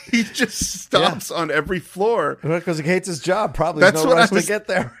 he just stops on every floor. Because he hates his job. Probably there's no rush to get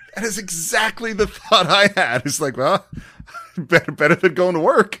there. That is exactly the thought I had. It's like, well, better than going to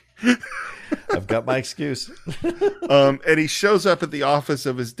work. I've got my excuse. And he shows up at the office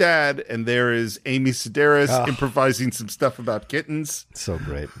of his dad, and there is Amy Sedaris improvising some stuff about kittens. So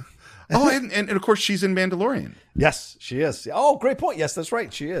great. Oh, and of course, she's in Mandalorian. Yes, she is. Oh, great point. Yes, that's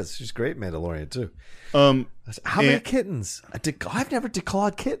right. She is. She's great in Mandalorian, too. How many kittens? I've never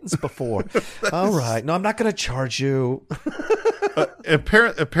declawed kittens before. All right. No, I'm not going to charge you.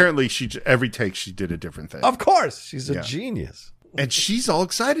 Apparently, every take she did a different thing. Of course. She's a genius. And she's all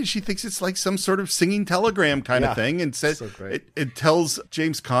excited. She thinks it's like some sort of singing telegram kind of thing. And says it tells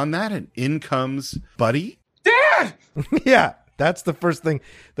James Caan that. And in comes Buddy. Dad! Yeah. That's the first thing.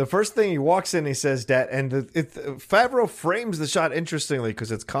 The first thing he walks in, he says, "Dad." And Favreau frames the shot interestingly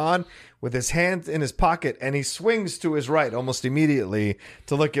because it's Caan with his hand in his pocket, and he swings to his right almost immediately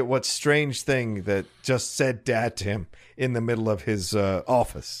to look at what strange thing that just said "Dad" to him in the middle of his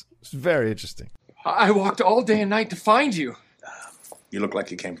office. It's very interesting. I walked all day and night to find you. You look like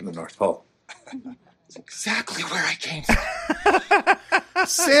you came from the North Pole. That's exactly where I came from.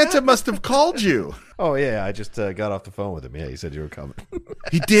 Santa must have called you. Oh, yeah. I just got off the phone with him. Yeah, he said you were coming.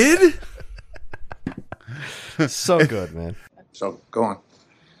 He did? So good, man. So, go on.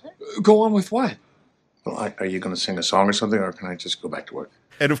 Go on with what? Well, are you going to sing a song or something, or can I just go back to work?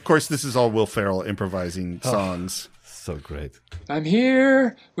 And, of course, this is all Will Ferrell improvising songs. So great. I'm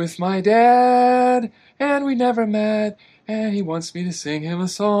here with my dad, and we never met, and he wants me to sing him a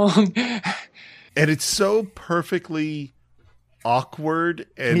song. And it's so perfectly awkward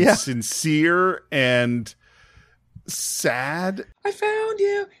and sincere and sad. I found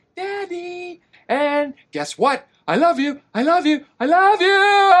you, Daddy. And guess what? I love you. I love you. I love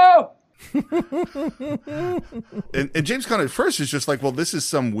you. and James Caan at first is just like, well, this is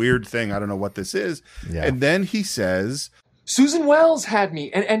some weird thing. I don't know what this is. Yeah. And then he says, Susan Wells had me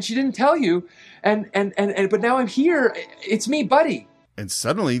and she didn't tell you. And but now I'm here. It's me, Buddy. And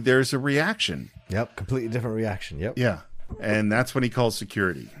suddenly there's a reaction. Yep. Completely different reaction. Yep. Yeah. And that's when he calls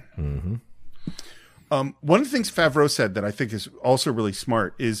security. Mm-hmm. One of the things Favreau said that I think is also really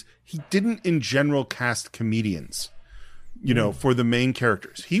smart is he didn't in general cast comedians, for the main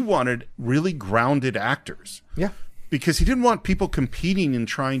characters. He wanted really grounded actors. Yeah. Because he didn't want people competing and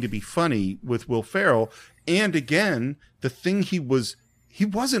trying to be funny with Will Ferrell. And again, the thing he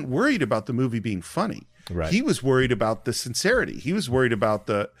wasn't worried about the movie being funny. Right. He was worried about the sincerity. He was worried about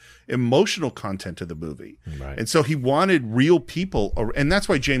the emotional content of the movie. Right. And so he wanted real people. And that's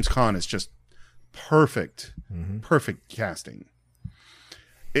why James Caan is just perfect, perfect casting.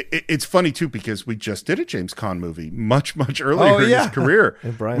 It's funny, too, because we just did a James Caan movie much, much earlier in his career.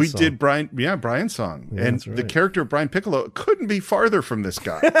 Did Brian's Song. Yeah, and right. The character of Brian Piccolo couldn't be farther from this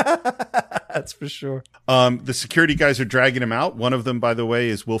guy. That's for sure. The security guys are dragging him out. One of them, by the way,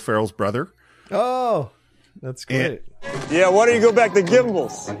 is Will Ferrell's brother. Oh, that's great. Yeah, why don't you go back to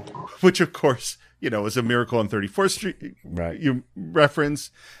Gimbals? Which, of course, is a Miracle on 34th Street you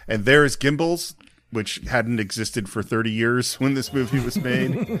reference. And there is Gimbals, which hadn't existed for 30 years when this movie was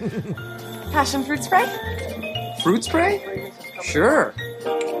made. Passion fruit spray? Fruit spray? Sure.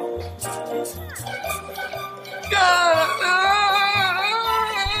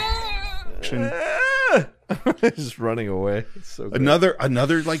 Just running away. It's so good.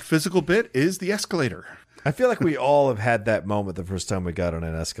 Another like physical bit is the escalator. I feel like we all have had that moment the first time we got on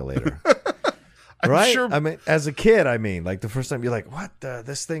an escalator. Right? Sure. I mean, as a kid, like the first time you're like, what?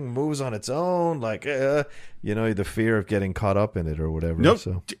 This thing moves on its own? Like, the fear of getting caught up in it or whatever. No,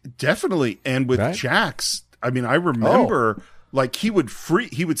 so. Definitely. And with Jax, I mean, I remember like he would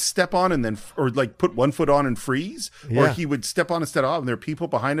step on and then, or like put one foot on and freeze, or he would step on and step off and there are people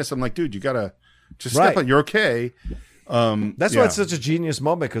behind us. I'm like, dude, you got to just step on. You're okay. That's why it's such a genius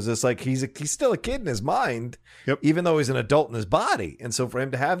moment, because it's like he's still a kid in his mind, even though he's an adult in his body. And so for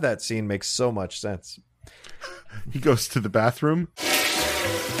him to have that scene makes so much sense. He goes to the bathroom.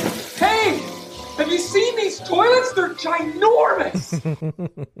 Hey, have you seen these toilets? They're ginormous.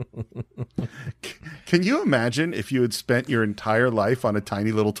 Can you imagine if you had spent your entire life on a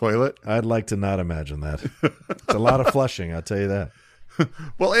tiny little toilet? I'd like to not imagine that. It's a lot of flushing, I'll tell you that.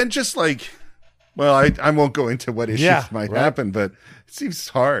 Well, and just like, well, I won't go into what issues might happen, but it seems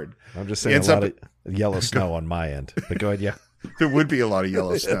hard. I'm just saying a lot of yellow snow on my end. But go ahead, yeah. There would be a lot of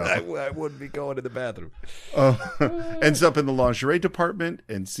yellow snow. I wouldn't be going to the bathroom. Ends up in the lingerie department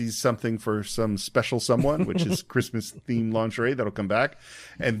and sees something for some special someone, which is Christmas-themed lingerie that'll come back.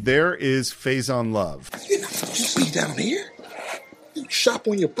 And there is Faison Love. You see down here? You shop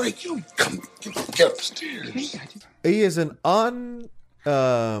on your break. You don't come get upstairs. He is an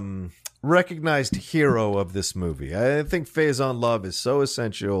recognized hero of this movie. I think Faison Love is so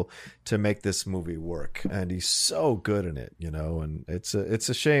essential to make this movie work, and he's so good in it, and it's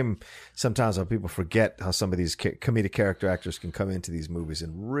a shame sometimes how people forget how some of these comedic character actors can come into these movies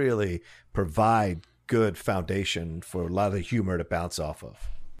and really provide good foundation for a lot of the humor to bounce off of.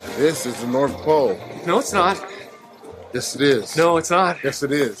 This is the North Pole. No, it's not. Yes, it is. No, it's not. Yes,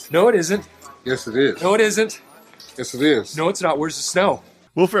 it is. No, it isn't. Yes, it is. No, it isn't. Yes, it is. No, it's not. Where's the snow?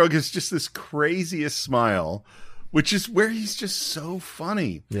 Will Ferrell gets just this craziest smile, which is where he's just so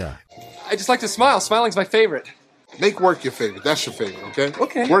funny. Yeah. I just like to smile. Smiling's my favorite. Make work your favorite. That's your favorite, okay?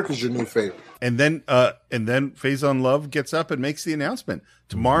 Okay. Work is your new favorite. And then Faison Love gets up and makes the announcement.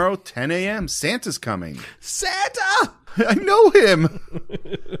 Tomorrow, 10 a.m., Santa's coming. Santa! I know him.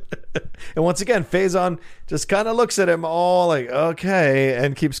 And once again, Faison just kind of looks at him all like, okay,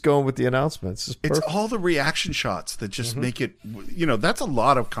 and keeps going with the announcements. It's all the reaction shots that just make it, that's a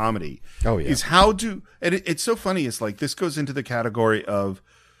lot of comedy. Oh, yeah. It's so funny. It's like this goes into the category of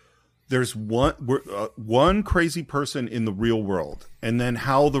there's one crazy person in the real world and then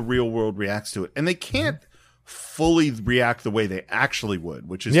how the real world reacts to it. And they can't fully react the way they actually would,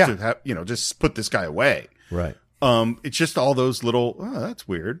 which is to have, just put this guy away. Right. It's just all those little, that's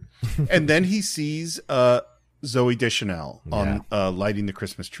weird. And then he sees Zooey Deschanel on lighting the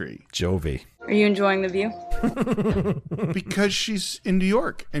Christmas tree. Jovi. Are you enjoying the view? Because she's in New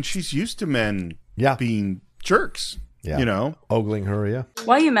York and she's used to men being jerks. Yeah. Ogling her, yeah.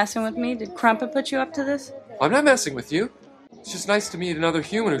 Why are you messing with me? Did Crumpet put you up to this? I'm not messing with you. It's just nice to meet another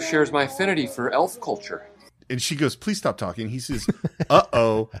human who shares my affinity for elf culture. And she goes, please stop talking. He says,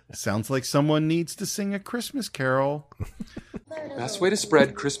 uh-oh, sounds like someone needs to sing a Christmas carol. Best way to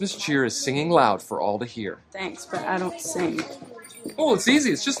spread Christmas cheer is singing loud for all to hear. Thanks, but I don't sing. Oh, it's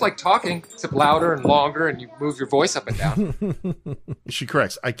easy. It's just like talking, except louder and longer, and you move your voice up and down. She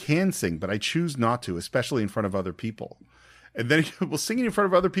corrects, I can sing, but I choose not to, especially in front of other people. And then, singing in front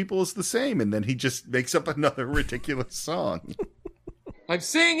of other people is the same. And then he just makes up another ridiculous song. I'm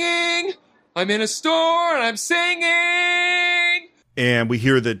singing! I'm in a store and I'm singing! And we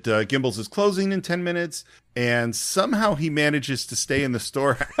hear that Gimbels is closing in 10 minutes. And somehow he manages to stay in the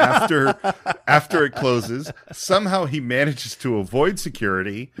store after it closes. Somehow he manages to avoid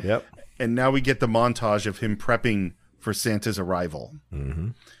security. Yep. And now we get the montage of him prepping for Santa's arrival. Mm-hmm.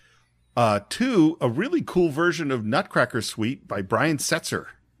 2, a really cool version of Nutcracker Suite by Brian Setzer.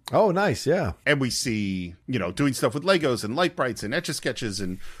 Oh, nice, yeah. And we see, doing stuff with Legos and Light-Brights and Etch-a-Sketches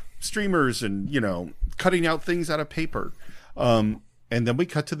and streamers and, cutting out things out of paper. And then we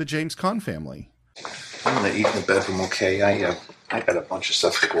cut to the James Caan family. I'm going to eat in the bedroom, okay? I got a bunch of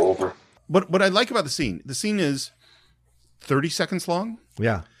stuff to go over. What I like about the scene is 30 seconds long.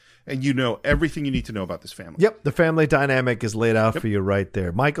 Yeah. And everything you need to know about this family. Yep, the family dynamic is laid out for you right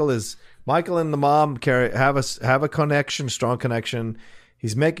there. Michael and the mom have a connection, strong connection.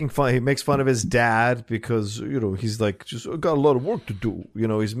 He's making fun. He makes fun of his dad because he's like, just got a lot of work to do.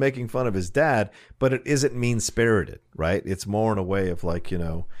 He's making fun of his dad, but it isn't mean spirited, right? It's more in a way of like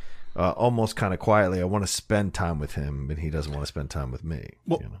almost kind of quietly. I want to spend time with him, but he doesn't want to spend time with me.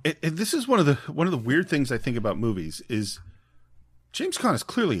 Well, this is one of the weird things I think about movies is James Caan is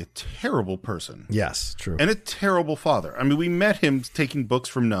clearly a terrible person. Yes, true. And a terrible father. I mean, we met him taking books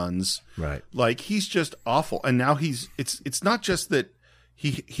from nuns. Right. Like, he's just awful. And now it's not just that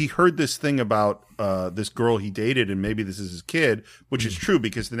he heard this thing about this girl he dated and maybe this is his kid, which is true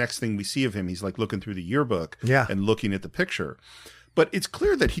because the next thing we see of him, he's like looking through the yearbook and looking at the picture. But it's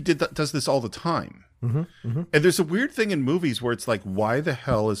clear that he does this all the time. Mm-hmm, mm-hmm. And there's a weird thing in movies where it's like, why the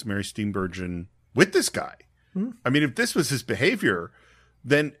hell is Mary Steenburgen with this guy? Mm-hmm. I mean, if this was his behavior,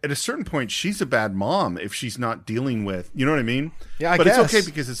 then at a certain point, she's a bad mom if she's not dealing with, you know what I mean? Yeah, but guess. It's okay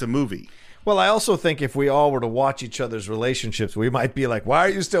because it's a movie. Well, I also think if we all were to watch each other's relationships, we might be like, why are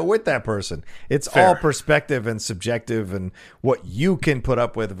you still with that person? It's Fair. all perspective and subjective and what you can put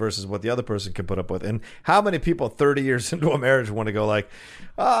up with versus what the other person can put up with. And how many people 30 years into a marriage want to go like,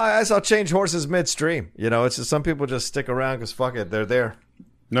 I guess I'll change horses midstream. It's just some people just stick around because fuck it, they're there.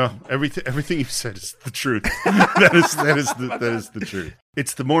 No, everything you said is the truth. that is the truth.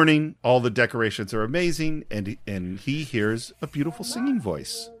 It's the morning. All the decorations are amazing, and he hears a beautiful singing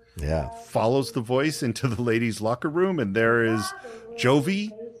voice. Yeah. Follows the voice into the ladies' locker room, and there is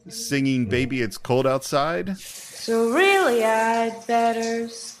Jovi singing "Baby, It's Cold Outside." So really, I'd better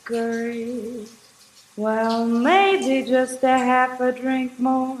scurry. Well, maybe just a half a drink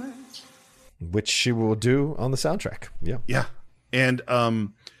more. Which she will do on the soundtrack. Yeah. Yeah. And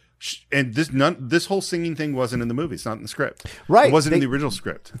this whole singing thing wasn't in the movie. It's not in the script. Right. It wasn't in the original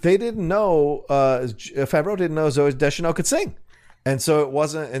script. They didn't know, Favreau didn't know Zooey Deschanel could sing. And so it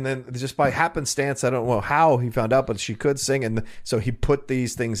wasn't, and then just by happenstance, I don't know how he found out, but she could sing. And so he put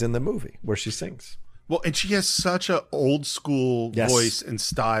these things in the movie where she sings. Well, and she has such an old school voice and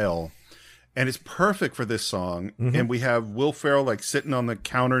style. And it's perfect for this song. Mm-hmm. And we have Will Ferrell like sitting on the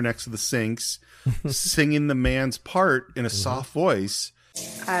counter next to the sinks, singing the man's part in a soft voice.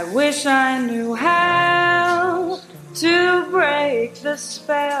 I wish I knew how to break the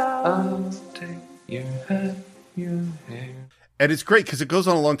spell. I'll take your hand, your hair. And it's great because it goes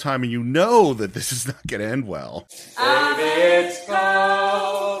on a long time and you know that this is not going to end well. Baby, it's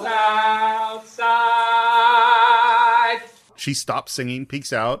cold outside. She stops singing,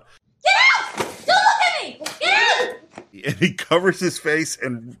 peeks out. Get out! Don't look at me! Get out! And he covers his face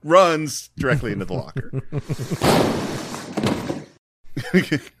and runs directly into the locker.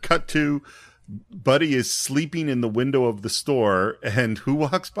 Cut to Buddy is sleeping in the window of the store, and who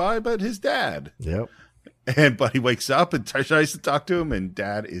walks by but his dad? Yep. And Buddy wakes up and tries to talk to him, and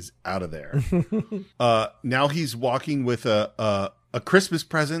Dad is out of there. Now he's walking with a Christmas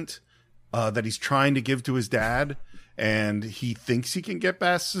present that he's trying to give to his dad, and he thinks he can get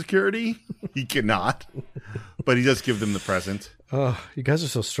past security. He cannot, but he does give them the present. Oh, you guys are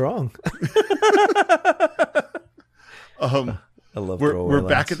so strong. I love we're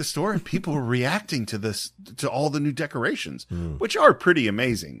back at the store, and people are reacting to this, to all the new decorations, which are pretty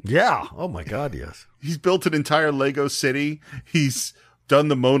amazing. Yeah. Oh my God. Yes. He's built an entire Lego city. He's done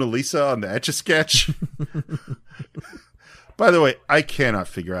the Mona Lisa on the Etch-a-Sketch. By the way, I cannot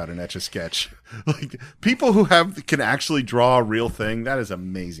figure out an Etch-a-Sketch. Like people who can actually draw a real thing, that is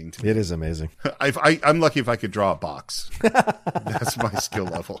amazing to me. It is amazing. I'm lucky if I could draw a box. That's my skill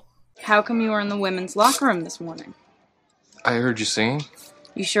level. How come you were in the women's locker room this morning? I heard you singing.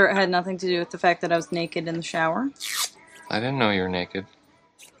 You sure it had nothing to do with the fact that I was naked in the shower? I didn't know you were naked.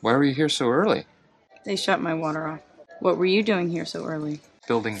 Why were you here so early? They shut my water off. What were you doing here so early?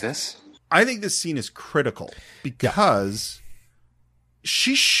 Building this? I think this scene is critical because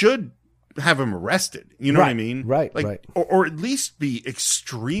she should have him arrested. You know what I mean? Right, like, right. Or at least be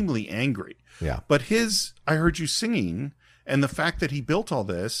extremely angry. Yeah. But I heard you singing, and the fact that he built all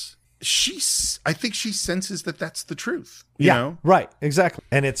this, I think she senses that that's the truth. You know? Right, exactly.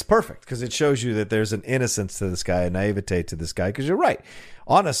 And it's perfect because it shows you that there's an innocence to this guy, a naivete to this guy. Because you're right.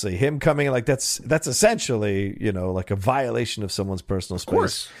 Honestly, him coming in like that's essentially, like a violation of someone's personal space. Of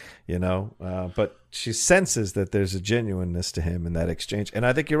course. But she senses that there's a genuineness to him in that exchange. And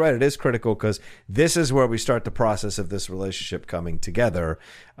I think you're right. It is critical because this is where we start the process of this relationship coming together.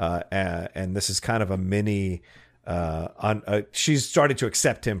 And this is kind of a mini... she's starting to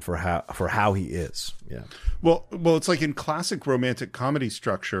accept him for how he is. Yeah. Well, it's like in classic romantic comedy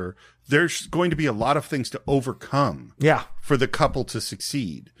structure, there's going to be a lot of things to overcome. Yeah. For the couple to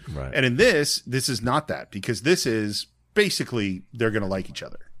succeed. Right. And in this is not that, because this is basically they're going to like each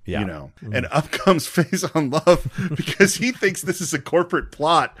other. Yeah. Mm-hmm. And up comes Faison Love because he thinks this is a corporate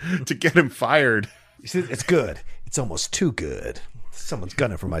plot to get him fired. It's good. It's almost too good. Someone's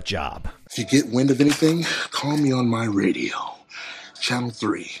gunning for my job. If you get wind of anything, call me on my radio. Channel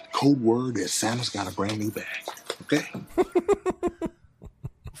 3. Code word is Santa's got a brand new bag. Okay?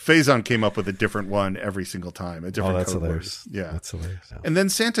 Faison came up with a different one every single time. A different that's code hilarious. word. Yeah. That's hilarious. Yeah. And then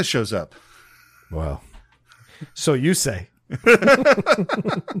Santa shows up. Wow. So you say.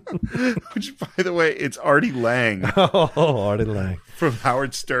 Which, by the way, it's Artie Lang. Oh, Artie Lang. From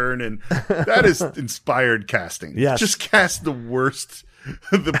Howard Stern. And that is inspired casting. Yes. Just cast the worst,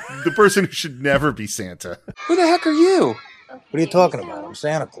 the person who should never be Santa. Who the heck are you? What are you talking about? I'm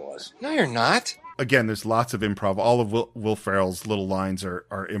Santa Claus. No, you're not. Again, there's lots of improv. All of Will Ferrell's little lines are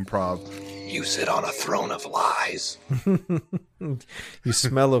improv. You sit on a throne of lies. You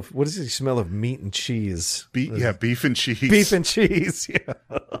smell of, what does he smell of? Meat and cheese. Beef and cheese. Beef and cheese, yeah.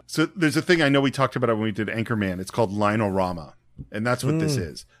 So there's a thing I know we talked about it when we did Anchorman. It's called Lino-Rama. And that's what this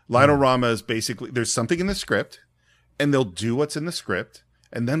is. Lino-Rama is basically, there's something in the script, and they'll do what's in the script.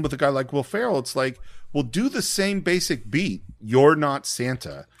 And then with a guy like Will Ferrell, it's like, we'll do the same basic beat. You're not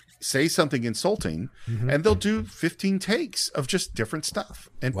Santa. say something insulting, and they'll do 15 takes of just different stuff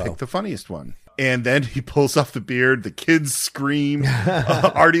and pick the funniest one. And then he pulls off the beard. The kids scream.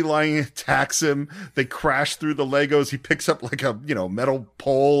 Artie Lang attacks him. They crash through the Legos. He picks up like a metal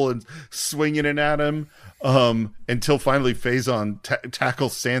pole and swinging it at him. Until finally Faison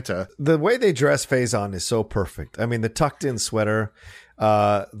tackles Santa. The way they dress Faison is so perfect. I mean, the tucked in sweater,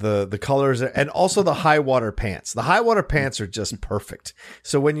 the colors, and also the high water pants. The high water pants are just perfect.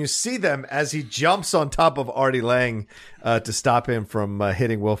 So when you see them as he jumps on top of Artie Lang to stop him from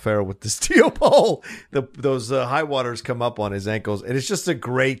hitting Will Ferrell with the steel pole, those high waters come up on his ankles, and it's just a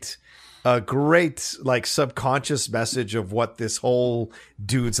great like subconscious message of what this whole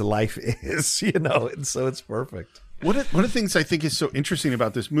dude's life is, and so it's perfect. One of the things I think is so interesting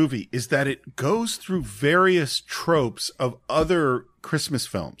about this movie is that it goes through various tropes of other Christmas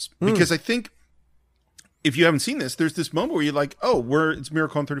films. Because I think if you haven't seen this, there's this moment where you're like, it's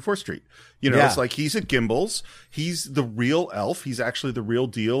Miracle on 34th Street. It's like he's at Gimbel's. He's the real elf. He's actually the real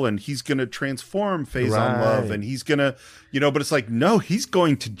deal. And he's going to transform Faison Love. And he's going to, but it's like, no, he's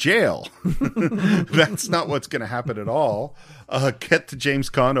going to jail. That's not what's going to happen at all. Get to James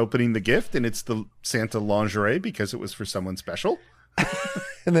Caan opening the gift. And it's the Santa lingerie because it was for someone special.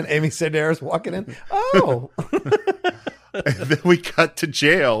 And then Amy Sedaris walking in. Oh. And then we cut to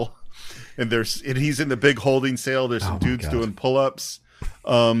jail. And he's in the big holding cell. There's some dudes doing pull-ups.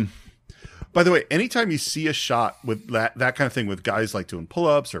 By the way, anytime you see a shot with that kind of thing with guys like doing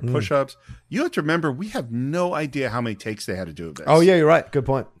pull-ups or push-ups, you have to remember we have no idea how many takes they had to do of this. Oh, yeah, you're right. Good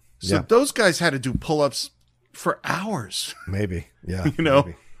point. So those guys had to do pull-ups for hours. Maybe. Yeah.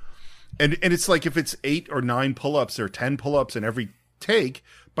 Maybe. And it's like if it's 8 or 9 pull-ups or 10 pull-ups in every take,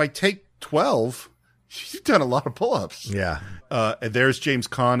 by take 12... She's done a lot of pull-ups. Yeah. And there's James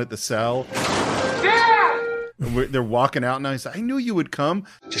Caan at the cell. They're walking out now. He's like, I knew you would come.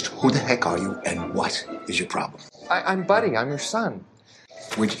 Just who the heck are you and what is your problem? I'm Buddy. I'm your son.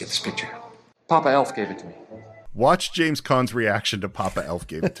 Where'd you get this picture? Papa Elf gave it to me. Watch James Caan's reaction to Papa Elf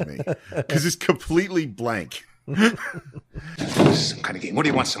gave it to me. Because it's completely blank. This is some kind of game. What do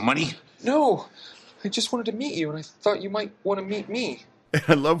you want, some money? No. I just wanted to meet you, and I thought you might want to meet me. And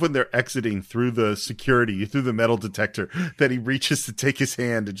I love when they're exiting through the security, through the metal detector, that he reaches to take his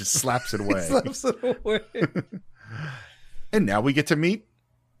hand and just slaps it away. And now we get to meet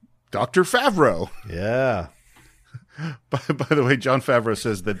Dr. Favreau. Yeah. By the way, Jon Favreau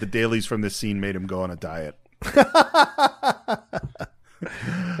says that the dailies from this scene made him go on a diet.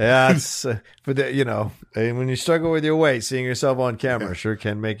 Yeah, it's when you struggle with your weight, seeing yourself on camera sure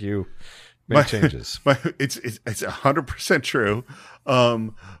can make you make changes. It's 100% true.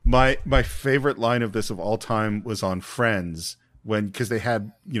 My favorite line of this of all time was on Friends because they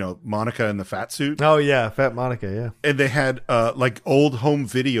had Monica in the fat suit. Oh yeah, Fat Monica, yeah. And they had like old home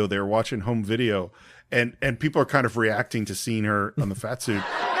video. They were watching home video, and people are kind of reacting to seeing her on the fat suit.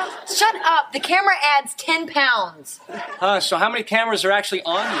 Shut up! The camera adds 10 pounds. So how many cameras are actually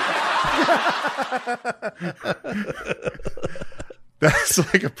on you? That's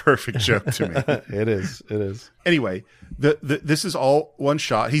like a perfect joke to me. It is. Anyway, this is all one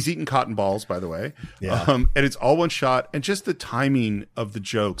shot. He's eating cotton balls, by the way. Yeah. And it's all one shot. And just the timing of the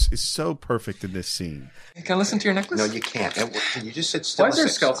jokes is so perfect in this scene. Can I listen to your necklace? No, you can't. You just sit still. Why is there a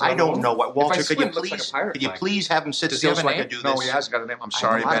skeleton? I don't know what. Walter, could you please have him sit still so I can do this? No, he hasn't got a name. I'm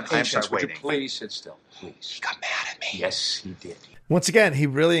sorry, Ben. I'm sorry. Would you waiting. please sit still? Please. He got mad at me. Yes, he did. Once again, he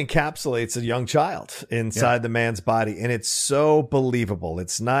really encapsulates a young child inside the man's body, and it's so believable.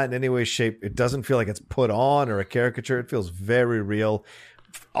 It's not in any way, shape. It doesn't feel like it's put on or a caricature. It feels very real.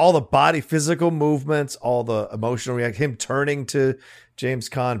 All the body, physical movements, all the emotional reaction, him turning to James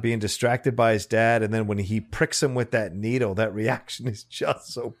Caan, being distracted by his dad, and then when he pricks him with that needle, that reaction is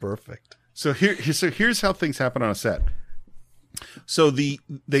just so perfect. So here's how things happen on a set. So they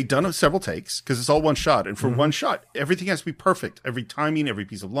done several takes because it's all one shot, and for one shot, everything has to be perfect. Every timing, every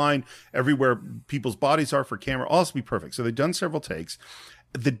piece of line, everywhere people's bodies are for camera, all has to be perfect. So they've done several takes.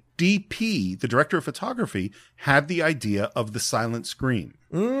 The DP, the director of photography, had the idea of the silent screen.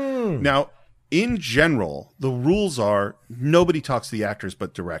 Now, in general, the rules are nobody talks to the actors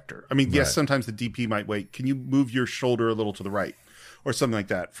but director. I mean, yes, sometimes the DP might wait. Can you move your shoulder a little to the right or something like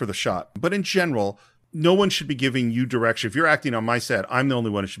that for the shot? But in general, no one should be giving you direction. If you're acting on my set, I'm the only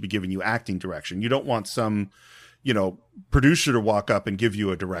one who should be giving you acting direction. You don't want some, producer to walk up and give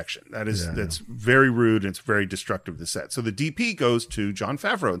you a direction. That's very rude and it's very destructive to the set. So the DP goes to Jon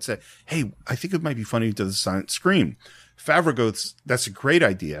Favreau and say, hey, I think it might be funny to do the silent screen. Favreau goes, that's a great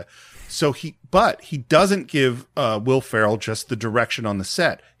idea. So he doesn't give Will Ferrell just the direction on the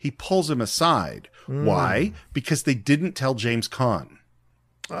set. He pulls him aside. Why? Because they didn't tell James Caan.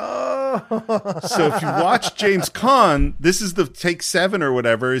 Oh. So if you watch James Caan, this is the take 7 or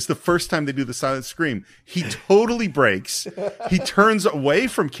whatever, is the first time they do the silent scream. He totally breaks. He turns away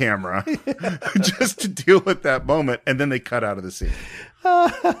from camera just to deal with that moment, and then they cut out of the scene.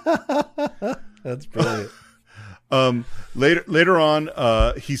 That's brilliant. Later on,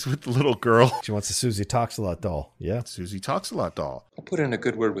 he's with the little girl. She wants a Susie Talks a Lot doll. Yeah. Susie Talks a Lot doll. I'll put in a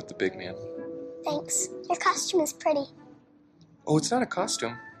good word with the big man. Thanks. Your costume is pretty. Oh, it's not a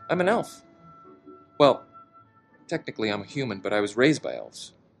costume. I'm an elf. Well, technically I'm a human, but I was raised by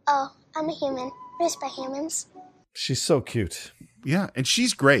elves. Oh, I'm a human, raised by humans. She's so cute. Yeah, and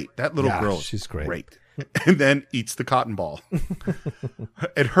she's great. That little girl is she's great. And then eats the cotton ball.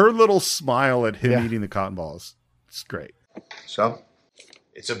 And her little smile at him eating the cotton balls, it's great. So,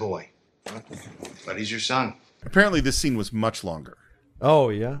 it's a boy. But he's your son. Apparently this scene was much longer. Oh,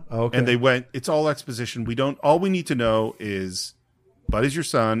 yeah? Okay. And they went, it's all exposition. All we need to know is Buddy's your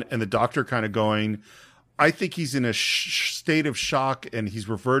son, and the doctor kind of going, I think he's in a state of shock and he's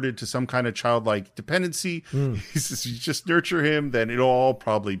reverted to some kind of childlike dependency. He says, you just nurture him, then it'll all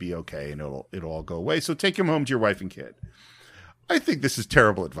probably be okay and it'll all go away. So take him home to your wife and kid. I think this is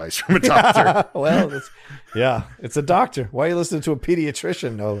terrible advice from a doctor. Well, it's a doctor. Why are you listening to a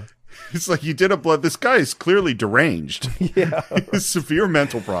pediatrician, Nolan? It's like you did a blood. This guy is clearly deranged. Yeah. He has severe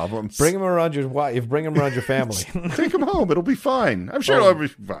mental problems. Bring him around your wife. Bring him around your family. Take him home. It'll be fine. I'm sure it'll be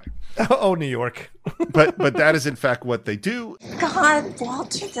fine. Oh, New York. But that is in fact what they do. God,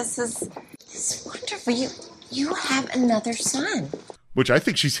 Walter, this is wonderful. You have another son. Which I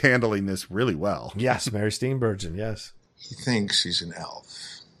think she's handling this really well. Yes, Mary Steenburgen, yes. He thinks he's an elf.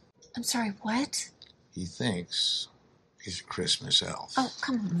 I'm sorry, what? He thinks he's a Christmas elf. Oh,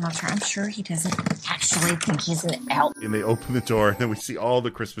 come on, Walter. I'm sure he doesn't actually think he's an elf. And they open the door, and then we see all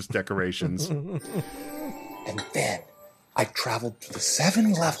the Christmas decorations. And then I traveled through the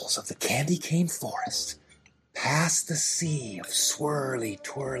 7 levels of the candy cane forest, past the sea of swirly,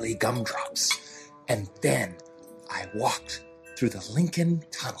 twirly gumdrops, and then I walked through the Lincoln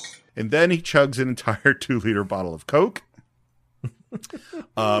Tunnel. And then he chugs an entire 2-liter bottle of Coke,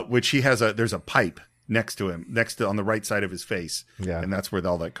 which he has there's a pipe next to him, on the right side of his face. Yeah. And that's where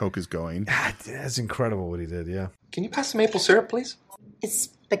all that Coke is going. That's incredible what he did, yeah. Can you pass some maple syrup, please? It's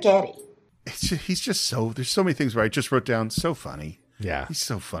spaghetti. He's just there's so many things where I just wrote down, so funny. Yeah. He's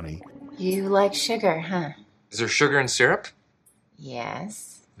so funny. You like sugar, huh? Is there sugar in syrup?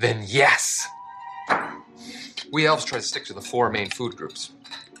 Yes. Then yes! We elves try to stick to the 4 main food groups.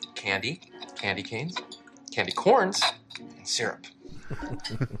 Candy, candy canes, candy corns, and syrup.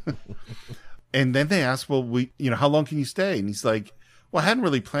 And then they ask, well, how long can you stay? And he's like, well, I hadn't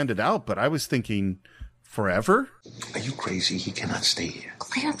really planned it out, but I was thinking forever. Are you crazy? He cannot stay here.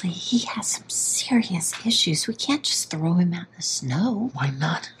 Clearly, he has some serious issues. We can't just throw him out in the snow. Why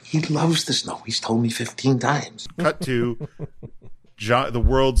not? He loves the snow. He's told me 15 times. Cut to the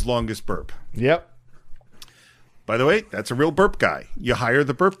world's longest burp. Yep. By the way, that's a real burp guy. You hire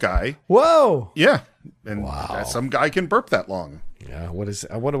the burp guy. Whoa. Yeah. And some guy can burp that long. Yeah.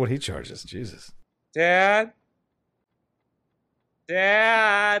 I wonder what he charges. Jesus. Dad?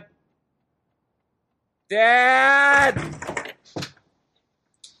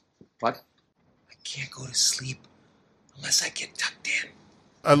 What? I can't go to sleep unless I get tucked in.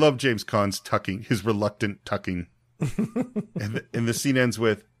 I love James Caan's tucking, his reluctant tucking. and the scene ends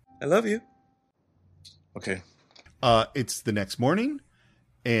with, I love you. Okay. It's the next morning,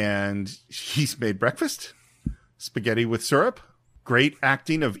 and he's made breakfast. Spaghetti with syrup. Great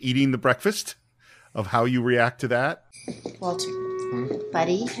acting of eating the breakfast, of how you react to that. Walter,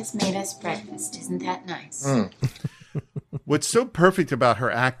 Buddy has made us breakfast. Isn't that nice? What's so perfect about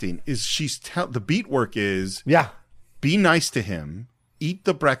her acting is the beat work is, be nice to him, eat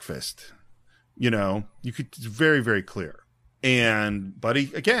the breakfast. It's very, very clear. And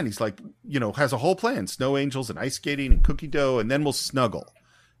Buddy, again, he's like, has a whole plan, snow angels and ice skating and cookie dough, and then we'll snuggle.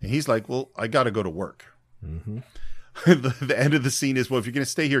 And he's like, well, I got to go to work. Mm-hmm. The end of the scene is, well, if you're going to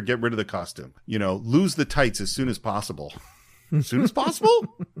stay here, get rid of the costume. Lose the tights as soon as possible. As soon as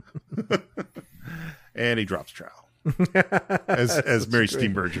possible? And he drops trowel. As Mary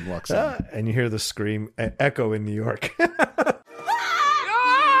Steenburgen walks in. And you hear the scream echo in New York.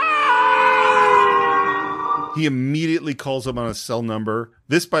 He immediately calls him on a cell number.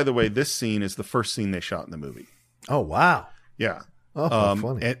 This, by the way, this scene is the first scene they shot in the movie. Oh, wow. Yeah. Oh,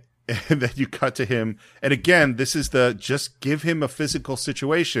 funny. And then you cut to him. And again, this is just give him a physical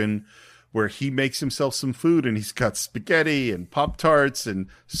situation where he makes himself some food, and he's got spaghetti and Pop-Tarts and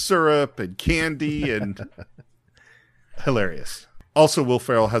syrup and candy and hilarious. Also, Will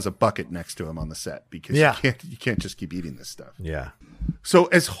Ferrell has a bucket next to him on the set because Yeah. you can't just keep eating this stuff. Yeah. So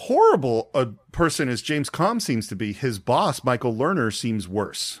as horrible a person as James Caan seems to be, his boss, Michael Lerner, seems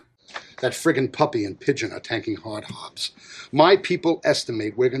worse. That friggin' puppy and pigeon are tanking hard hops. My people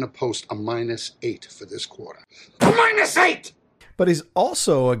estimate we're going to post a -8 for this quarter. -8! But he's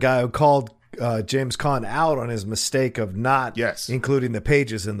also a guy who called James Caan out on his mistake of not including the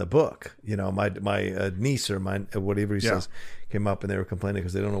pages in the book. You know, my niece or my whatever he says came up and they were complaining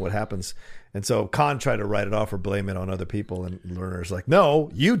because they don't know what happens. And so Caan tried to write it off or blame it on other people. And Lerner's like, no,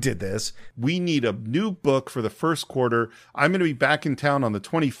 you did this. We need a new book for the first quarter. I'm going to be back in town on the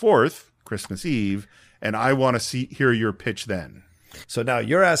 24th, Christmas Eve, and I want to hear your pitch then. So now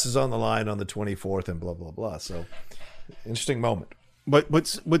your ass is on the line on the 24th and blah, blah, blah. So interesting moment. But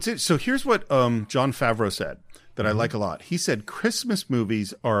what's it? So here's what Jon Favreau said that I like a lot. He said Christmas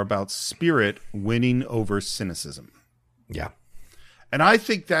movies are about spirit winning over cynicism. Yeah. And I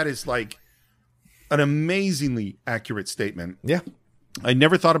think that is like an amazingly accurate statement. Yeah. I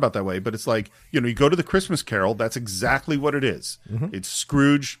never thought about that way, but it's like, you know, you go to the Christmas Carol, that's exactly what it is. Mm-hmm. It's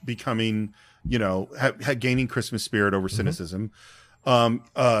Scrooge becoming, you know, gaining Christmas spirit over cynicism.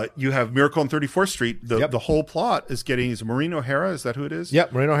 You have Miracle on 34th Street. The whole plot is is Maureen O'Hara. Is that who it is?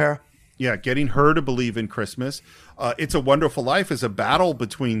 Yep. Maureen O'Hara. Yeah. Getting her to believe in Christmas. It's a Wonderful Life is a battle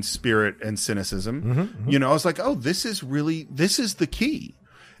between spirit and cynicism. Mm-hmm. You know, I was like, oh, this is the key.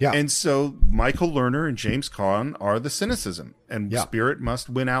 Yeah. And so Michael Lerner and James Caan are the cynicism, and spirit must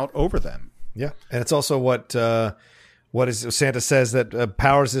win out over them. Yeah. And it's also what Santa says that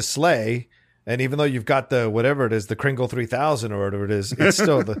powers his sleigh. And even though you've got the whatever it is, the Kringle 3000 or whatever it is, it's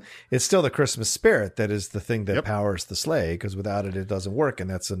still the Christmas spirit that is the thing that powers the sleigh, because without it, it doesn't work. And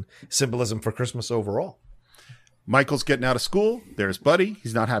that's a symbolism for Christmas overall. Michael's getting out of school. There's Buddy.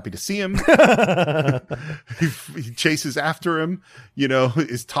 He's not happy to see him. he chases after him, you know,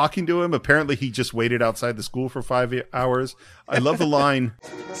 is talking to him. Apparently, he just waited outside the school for 5 hours. I love the line.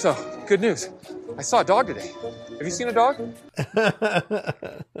 So, good news. I saw a dog today. Have you seen a dog?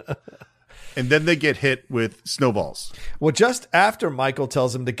 And then they get hit with snowballs. Well, just after Michael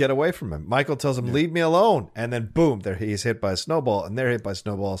tells him to get away from him, Michael tells him, leave me alone. And then boom, he's hit by a snowball and they're hit by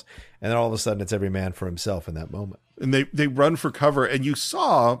snowballs. And then all of a sudden it's every man for himself in that moment. And they run for cover. And you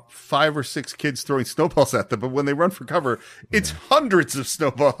saw 5 or 6 kids throwing snowballs at them. But when they run for cover, it's hundreds of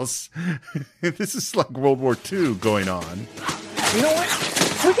snowballs. This is like World War II going on. You know what?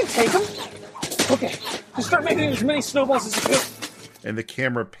 We can take them. Okay, just start making as many snowballs as you can. And the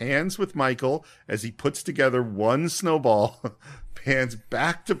camera pans with Michael as he puts together one snowball, pans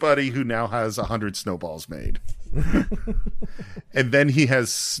back to Buddy, who now has 100 snowballs made. And then he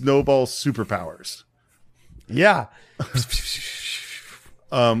has snowball superpowers. Yeah.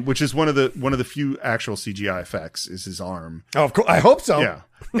 Which is one of the few actual CGI effects is his arm. Oh, of course. I hope so. Yeah.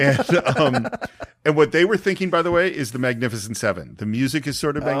 And what they were thinking, by the way, is the Magnificent Seven. The music is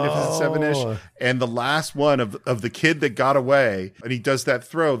sort of Magnificent Seven-ish. And the last one of the kid that got away, and he does that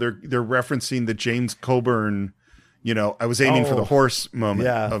throw, they're referencing the James Coburn, you know, I was aiming for the horse moment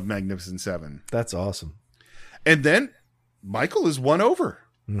of Magnificent Seven. That's awesome. And then Michael is won over.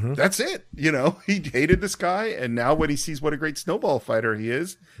 Mm-hmm. That's it. You know, he hated this guy. And now when he sees what a great snowball fighter he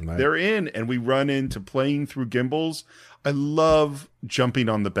is, they're in. And we run into playing through gimbals. I love jumping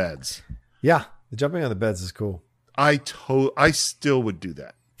on the beds. Yeah. The jumping on the beds is cool. I still would do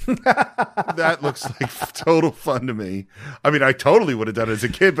that. That looks like total fun to me. I mean, I totally would have done it as a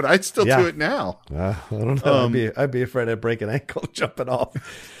kid, but I'd still do it now. I don't know. I'd be afraid I'd break an ankle jumping off.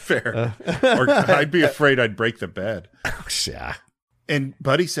 Fair. Or I'd be afraid I'd break the bed. Yeah. And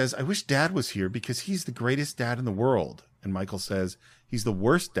Buddy says, I wish Dad was here because he's the greatest dad in the world. And Michael says, he's the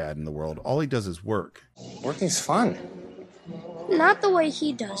worst dad in the world. All he does is work. Working's fun. Not the way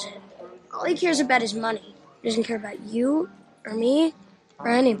he does it. All he cares about is money. He doesn't care about you or me or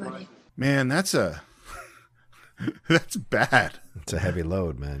anybody. Man, that's bad. It's a heavy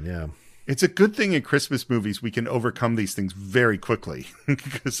load, man. Yeah. It's a good thing in Christmas movies we can overcome these things very quickly,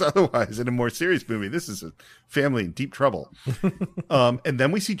 because otherwise, in a more serious movie, this is a family in deep trouble. And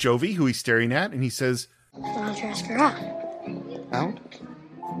then we see Jovi, who he's staring at, and he says, Why don't you ask her out? Out?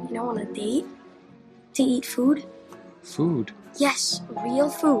 You don't want a date? To eat food? Food? Yes, real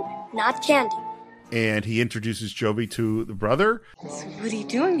food, not candy. And he introduces Jovi to the brother. So what are you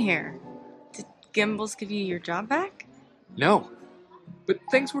doing here? Did Gimbals give you your job back? No. But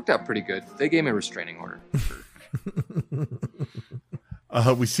things worked out pretty good. They gave me a restraining order.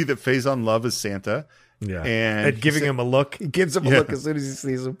 We see that Faison Love is Santa. Yeah. And giving him a look. He gives him a look as soon as he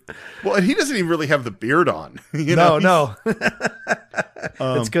sees him. Well, and he doesn't even really have the beard on. No.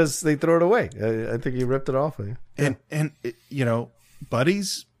 It's because they throw it away. I think he ripped it off. And you know,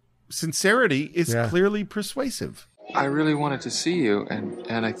 Buddy's sincerity is clearly persuasive. I really wanted to see you,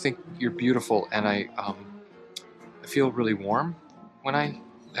 and I think you're beautiful, and I feel really warm when I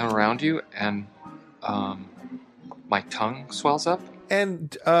am around you, and my tongue swells up.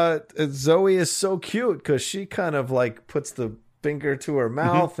 And Zoe is so cute because she kind of like puts the finger to her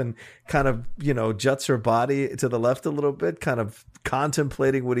mouth and kind of, juts her body to the left a little bit, kind of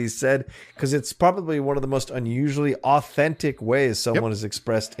contemplating what he said, because it's probably one of the most unusually authentic ways someone has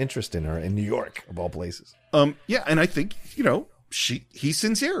expressed interest in her in New York, of all places. Yeah, and I think, he's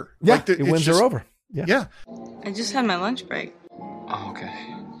sincere. Yeah, Like, it wins her over. Yeah. I just had my lunch break, Oh, okay.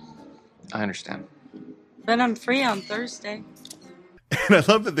 I understand. but I'm free on Thursday. And I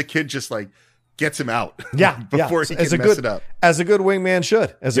love that the kid just like gets him out. Yeah, before he can as a mess good, it up. As a good wingman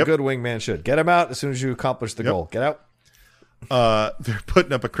should. A good wingman should. Get him out as soon as you accomplish the goal. Get out. They're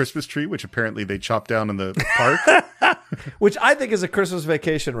putting up a Christmas tree, which apparently they chopped down in the park. Which I think is a Christmas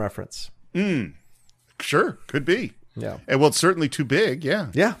Vacation reference. Sure, could be. Yeah. And well, it's certainly too big. Yeah.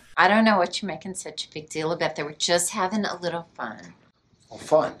 Yeah. I don't know what you're making such a big deal about. They were just having a little fun. Well,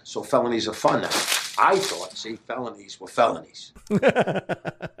 fun. So felonies are fun now. I thought, felonies were felonies.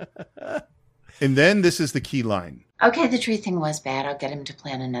 And then this is the key line. Okay, the tree thing was bad. I'll get him to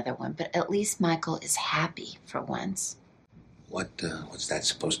plan another one. But at least Michael is happy for once. What's that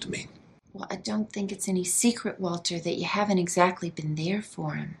supposed to mean? Well, I don't think it's any secret, Walter, that you haven't exactly been there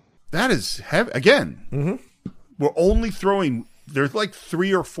for him. That is heavy. Again, we're only throwing, there's like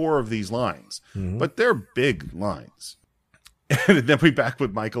 3 or 4 of these lines, but they're big lines. And then we back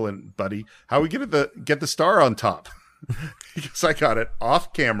with Michael and Buddy. How we get the star on top? Because I got it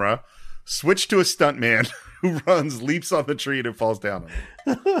off camera, switch to a stuntman who runs, leaps on the tree, and it falls down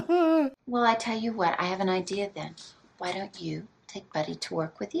on him. Well, I tell you what, I have an idea then. Why don't you take Buddy to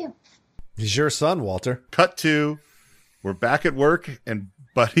work with you? He's your son, Walter. Cut to, we're back at work, and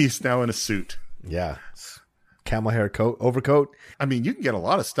Buddy's now in a suit. Yeah. Camel hair coat, overcoat. I mean, you can get a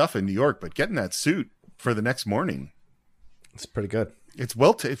lot of stuff in New York, but getting that suit for the next morning. It's pretty good. It's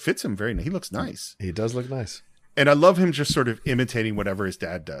it fits him very nice. He looks nice. He does look nice. And I love him just sort of imitating whatever his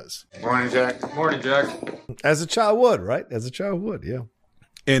dad does. Morning, Jack. Morning, Jack. As a child would, right? As a child would, yeah.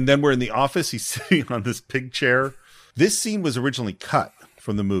 And then we're in the office. He's sitting on this pig chair. This scene was originally cut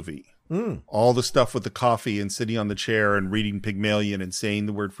from the movie. All the stuff with the coffee and sitting on the chair and reading Pygmalion and saying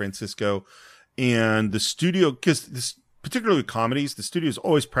the word Francisco. And the studio, because this, particularly with comedies, the studio is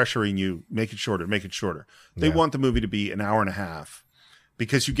always pressuring you, make it shorter, make it shorter. They want the movie to be an hour and a half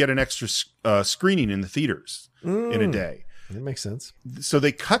because you get an extra screening in the theaters in a day. That makes sense. So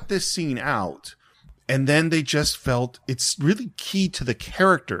they cut this scene out, and then they just felt it's really key to the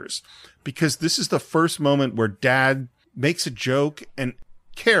characters because this is the first moment where Dad makes a joke and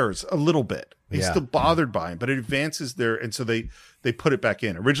cares a little bit. He's still bothered by him, but it advances there, and so they put it back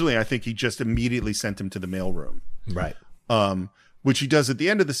in. Originally, I think he just immediately sent him to the mailroom. Right. Which he does at the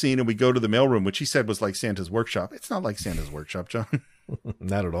end of the scene, and we go to the mailroom, which he said was like Santa's workshop. It's not like Santa's workshop, John.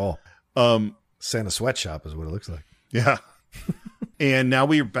 Not at all. Santa's sweatshop is what it looks like. Yeah. And now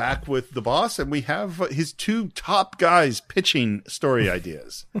we are back with the boss, and we have his 2 top guys pitching story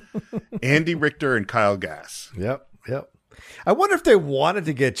ideas. Andy Richter and Kyle Gass. Yep. I wonder if they wanted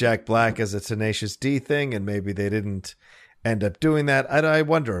to get Jack Black as a Tenacious D thing, and maybe they didn't end up doing that. I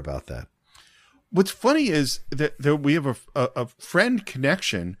wonder about that. What's funny is that we have a friend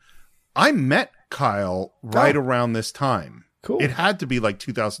connection. I met Kyle right around this time. Cool. It had to be like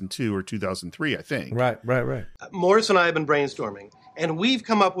 2002 or 2003, I think. Right. Morris and I have been brainstorming, and we've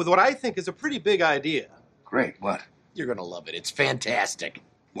come up with what I think is a pretty big idea. Great. What? You're going to love it. It's fantastic.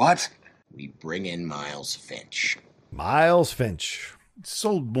 What? We bring in Miles Finch. Miles Finch.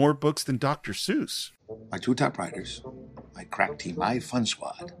 Sold more books than Dr. Seuss. My 2 top writers, my crack team, my fun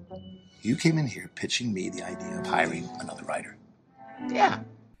squad. You came in here pitching me the idea of hiring another writer. Yeah.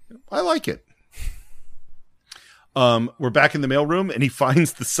 I like it. We're back in the mailroom, and he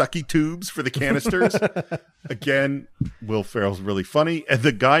finds the sucky tubes for the canisters. Again, Will Ferrell's really funny. And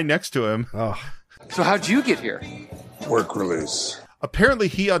the guy next to him. So how'd you get here? Work release. Apparently,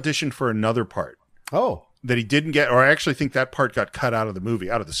 he auditioned for another part. That he didn't get, or I actually think that part got cut out of the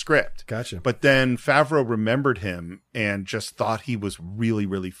movie, out of the script. Gotcha. But then Favreau remembered him and just thought he was really,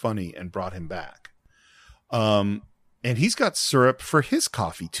 really funny and brought him back. And he's got syrup for his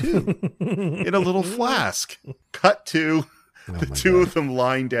coffee, too, in a little flask. Cut to the 2 of them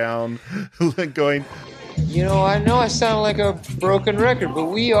lying down, going, You know I sound like a broken record, but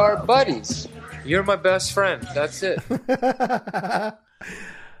we are buddies. You're my best friend. That's it.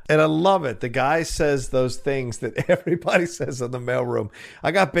 And I love it. The guy says those things that everybody says in the mailroom.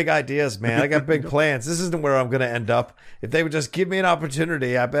 I got big ideas, man. I got big plans. This isn't where I'm going to end up. If they would just give me an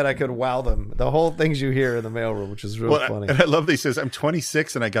opportunity, I bet I could wow them. The whole things you hear in the mailroom, which is really funny. And I love that he says, I'm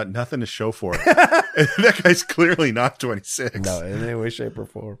 26 and I got nothing to show for it. And that guy's clearly not 26. No, in any way, shape, or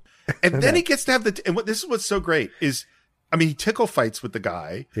form. And then he gets to have this is what's so great is, I mean, he tickle fights with the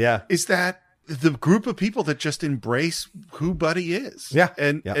guy. Yeah. Is that the group of people that just embrace who Buddy is. Yeah.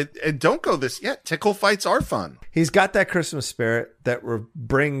 And don't go this, tickle fights are fun. He's got that Christmas spirit that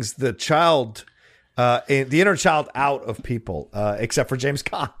brings the child, the inner child out of people, except for James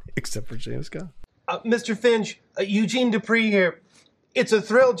Caan. Mr. Finch, Eugene Dupree here. It's a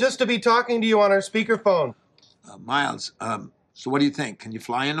thrill just to be talking to you on our speakerphone. Miles, so what do you think? Can you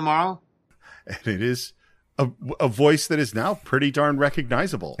fly in tomorrow? And it is a voice that is now pretty darn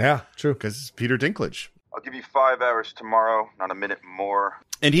recognizable. Yeah, true. Because it's Peter Dinklage. I'll give you 5 hours tomorrow, not a minute more.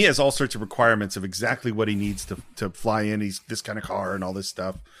 And he has all sorts of requirements of exactly what he needs to fly in. He's this kind of car and all this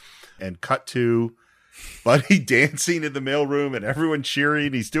stuff. And cut to Buddy dancing in the mailroom and everyone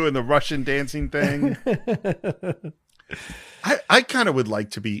cheering. He's doing the Russian dancing thing. I kind of would like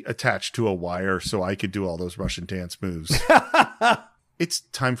to be attached to a wire so I could do all those Russian dance moves. It's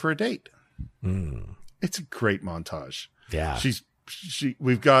time for a date. It's a great montage. Yeah.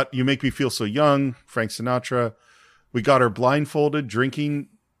 We've got You Make Me Feel So Young, Frank Sinatra. We got her blindfolded, drinking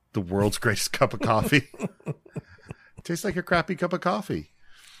the world's greatest cup of coffee. Tastes like a crappy cup of coffee.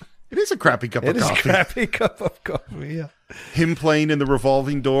 It is a crappy cup of coffee. It is a crappy cup of coffee, yeah. Him playing in the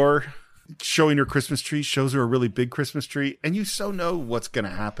revolving door, showing her Christmas tree, shows her a really big Christmas tree, and you so know what's going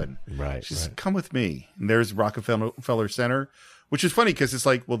to happen. Right. She's like, come with me. And there's Rockefeller Center, which is funny because it's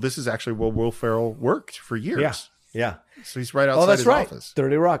like, well, this is actually where Will Ferrell worked for years. Yeah. So he's right outside his office.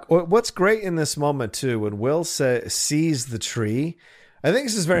 30 Rock. What's great in this moment, too, when Will sees the tree, I think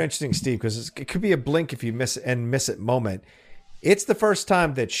this is very interesting, Steve, because it could be a blink if you miss it moment. It's the first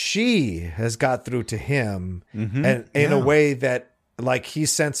time that she has got through to him and in a way that like he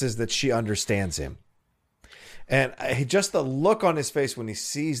senses that she understands him. And just the look on his face when he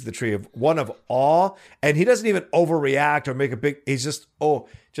sees the tree of awe, and he doesn't even overreact or make a big, he's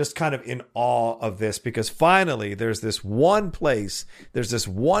just kind of in awe of this because finally there's this one place, there's this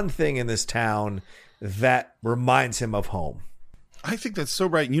one thing in this town that reminds him of home. I think that's so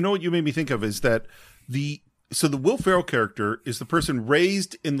right. And you know what you made me think of is that the Will Ferrell character is the person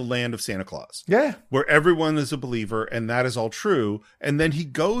raised in the land of Santa Claus. Yeah. Where everyone is a believer and that is all true. And then he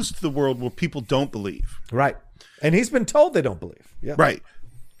goes to the world where people don't believe. Right. And he's been told they don't believe. Yeah. Right.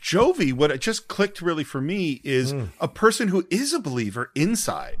 Jovi, what it just clicked really for me is a person who is a believer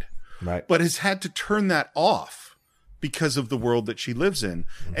inside. Right. But has had to turn that off because of the world that she lives in.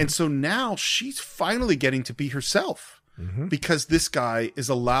 And so now she's finally getting to be herself. Because this guy is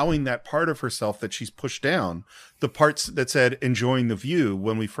allowing that part of herself that she's pushed down, the parts that said enjoying the view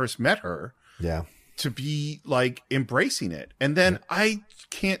when we first met her, to be like embracing it. And then I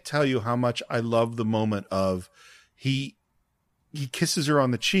can't tell you how much I love the moment of he kisses her on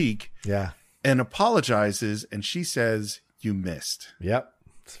the cheek and apologizes. And she says, you missed. Yep.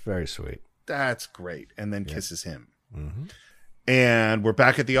 It's very sweet. That's great. And then kisses him. And we're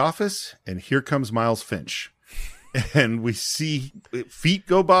back at the office and here comes Miles Finch. And we see feet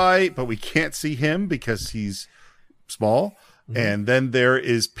go by, but we can't see him because he's small. And then there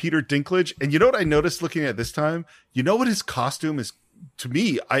is Peter Dinklage. And you know what I noticed looking at this time? You know what his costume is? To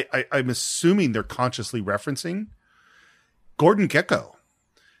me, I'm assuming they're consciously referencing Gordon Gekko.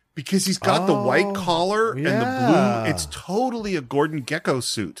 Because he's got the white collar and the blue. It's totally a Gordon Gekko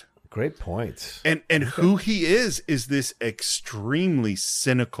suit. Great point. And who he is this extremely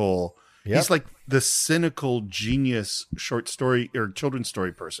cynical... Yep. He's like the cynical genius short story or children's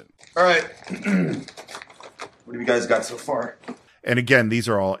story person. All right. What have you guys got so far? And again, these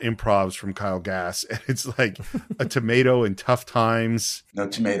are all improvs from Kyle Gass. And it's like a tomato in tough times. No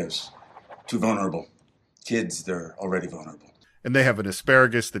tomatoes. Too vulnerable. Kids, they're already vulnerable. And they have an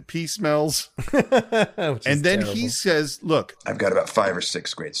asparagus that pee smells. And then he says, look. I've got about 5 or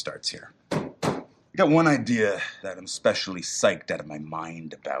 6 great starts here. I got one idea that I'm especially psyched out of my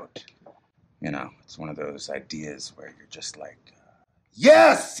mind about. You know, it's one of those ideas where you're just like,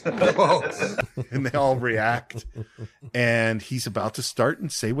 yes! And they all react. And he's about to start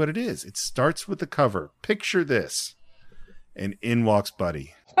and say what it is. It starts with the cover. Picture this. And in walks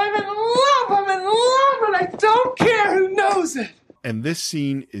Buddy. I'm in love, and I don't care who knows it. And this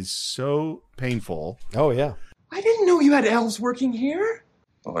scene is so painful. Oh, yeah. I didn't know you had elves working here.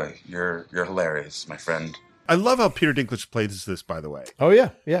 Boy, you're hilarious, my friend. I love how Peter Dinklage plays this, by the way. Oh, yeah.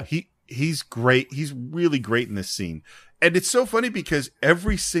 Yeah. He's great. He's really great in this scene. And it's so funny because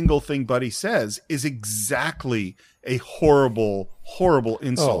every single thing Buddy says is exactly a horrible, horrible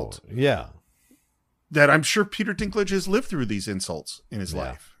insult. Oh, yeah. That I'm sure Peter Dinklage has lived through these insults in his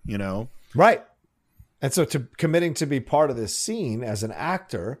life, you know? Right. And so committing to be part of this scene as an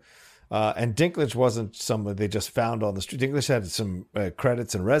actor, and Dinklage wasn't somebody they just found on the street. Dinklage had some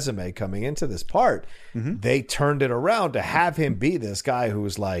credits and resume coming into this part. Mm-hmm. They turned it around to have him be this guy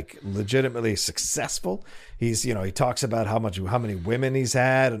who's like legitimately successful. He's, you know, he talks about how many women he's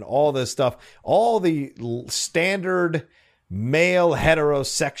had and all this stuff, all the standard male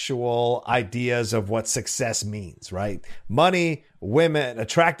heterosexual ideas of what success means, right? Money, women,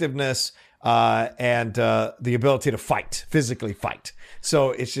 attractiveness, and the ability to fight, physically fight.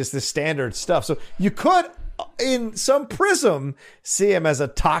 So it's just the standard stuff. So you could, in some prism, see him as a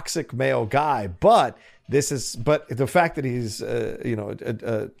toxic male guy, but the fact that he's,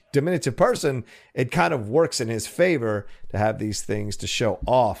 a diminutive person, it kind of works in his favor to have these things to show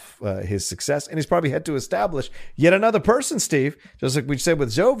off his success. And he's probably had to establish yet another person, Steve, just like we said with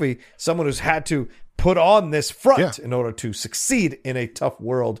Jovi, someone who's had to put on this front in order to succeed in a tough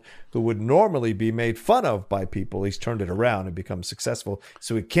world, who would normally be made fun of by people. He's turned it around and become successful,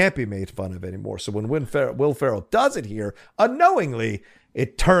 so he can't be made fun of anymore. So when Will Ferrell does it here, unknowingly,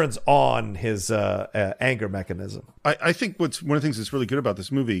 it turns on his anger mechanism. I think one of the things that's really good about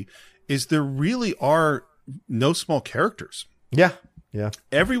this movie is there really are no small characters. Yeah.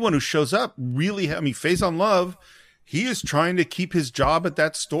 Everyone who shows up really, Faison Love, he is trying to keep his job at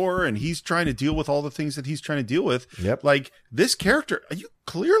that store, and he's trying to deal with all the things that he's trying to deal with. Yep. Like this character, you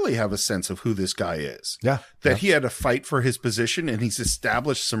clearly have a sense of who this guy is. Yeah. That he had to fight for his position, and he's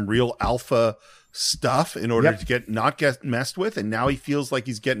established some real alpha stuff in order to not get messed with, and now he feels like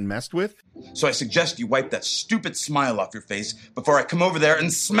he's getting messed with. So I suggest you wipe that stupid smile off your face before I come over there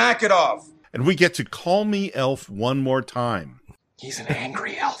and smack it off. And we get to call me Elf one more time. He's an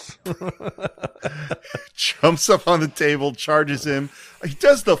angry elf. Jumps up on the table, charges him. He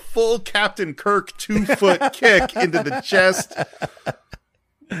does the full Captain Kirk 2-foot kick into the chest.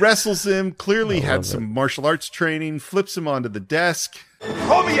 Wrestles him. Clearly had some martial arts training. Flips him onto the desk.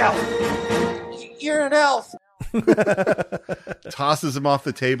 Call me Elf. You're an elf. Tosses him off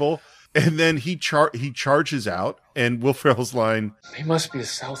the table. And then he charges out. And Will Ferrell's line, He must be a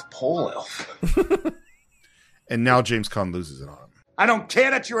South Pole elf. And now James Caan loses it on him. I don't care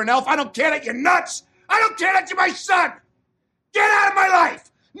that you're an elf. I don't care that you're nuts. I don't care that you're my son. Get out of my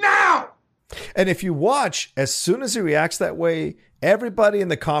life now. And if you watch, as soon as he reacts that way, everybody in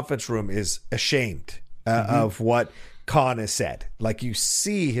the conference room is ashamed of what Caan has said. Like, you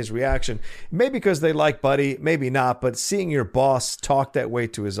see his reaction, maybe because they like Buddy, maybe not, but seeing your boss talk that way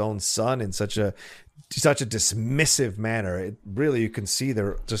to his own son in such a dismissive manner, it really, you can see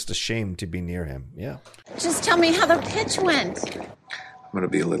they're just ashamed to be near him. Yeah. Just tell me how the pitch went. I'm going to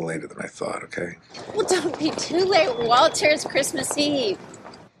be a little later than I thought, okay? Well, don't be too late, Walter. It's Christmas Eve.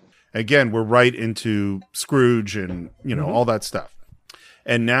 Again, we're right into Scrooge and, all that stuff.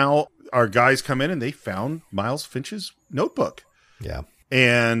 And now our guys come in and they found Miles Finch's notebook. Yeah.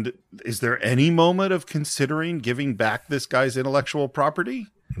 And is there any moment of considering giving back this guy's intellectual property?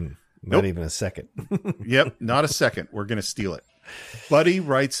 Not even a second. Yep, not a second. We're going to steal it. Buddy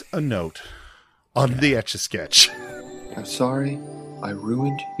writes a note on the Etch-a-Sketch. I'm sorry I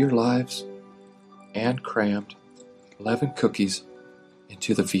ruined your lives and crammed 11 cookies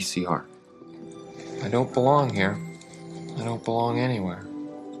into the VCR. I don't belong here. I don't belong anywhere.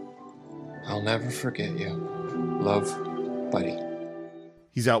 I'll never forget you. Love, Buddy.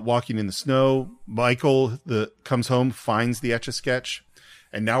 He's out walking in the snow. Michael comes home, finds the Etch-a-Sketch,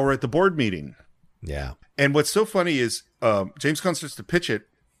 and now we're at the board meeting. Yeah. And what's so funny is James Caan starts to pitch it,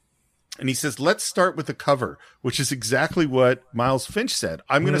 and he says, let's start with the cover, which is exactly what Miles Finch said.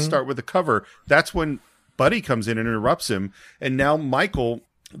 I'm going to start with the cover. That's when Buddy comes in and interrupts him. And now Michael,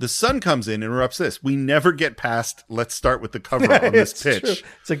 the son, comes in and interrupts this. We never get past, let's start with the cover on this pitch. True.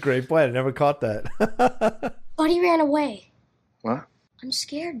 It's a great point. I never caught that. Buddy ran away. What? I'm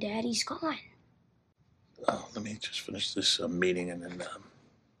scared, Dad. He's gone. Oh, let me just finish this meeting and then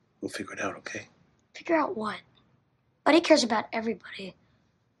we'll figure it out, okay? Figure out what? Buddy cares about everybody.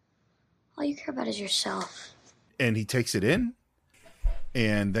 All you care about is yourself. And he takes it in,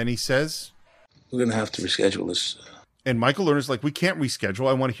 and then he says, we're going to have to reschedule this. And Michael Lerner's like, we can't reschedule.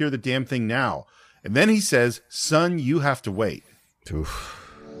 I want to hear the damn thing now. And then he says, son, you have to wait. Oof.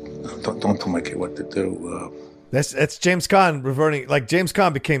 Don't tell my kid what to do. That's James Caan reverting. Like, James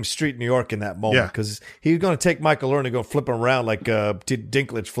Caan became Street New York in that moment because he was going to take Michael Lerner and go flip him around like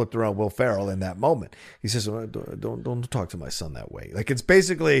Dinklage flipped around Will Ferrell in that moment. He says, don't talk to my son that way. Like, it's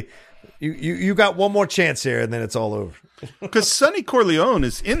basically, you got one more chance here and then it's all over. Because Sonny Corleone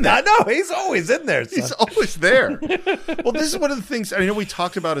is in there. I know, he's always in there. Son. He's always there. Well, this is one of the things, I know we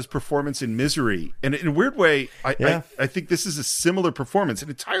talked about his performance in Misery. And in a weird way, I think this is a similar performance, an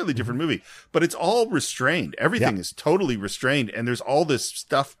entirely different movie. But it's all restrained. Everything is totally restrained. And there's all this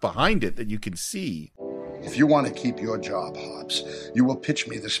stuff behind it that you can see. If you want to keep your job, Hobbs, you will pitch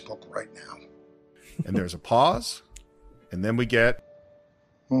me this book right now. And there's a pause. And then we get...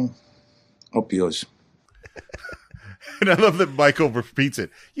 Up yours. And I love that Michael repeats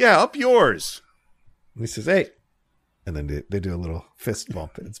it. Yeah, up yours. And he says, hey. And then they do a little fist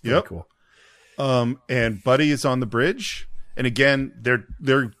bump. It's pretty cool. And Buddy is on the bridge. And again,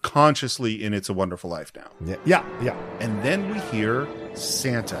 they're consciously in It's a Wonderful Life now. Yeah. And then we hear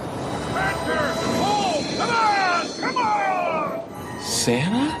Santa. Come on!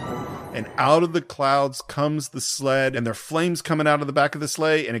 Santa? And out of the clouds comes the sled, and there are flames coming out of the back of the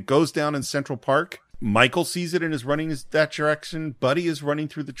sleigh, and it goes down in Central Park. Michael sees it and is running that direction. Buddy is running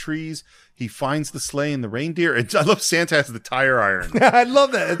through the trees. He finds the sleigh and the reindeer. And I love Santa has the tire iron. I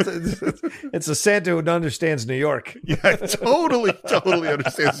love that. It's a Santa who understands New York. Yeah, totally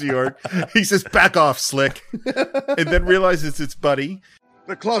understands New York. He says, back off, Slick. And then realizes it's Buddy.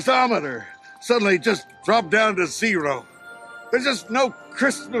 The clausometer suddenly just dropped down to 0. There's just no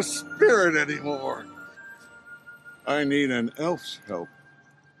Christmas spirit anymore. I need an elf's help.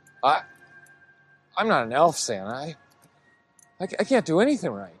 I'm not an elf, Santa. I can't do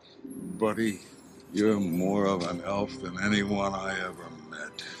anything right. Buddy, you're more of an elf than anyone I ever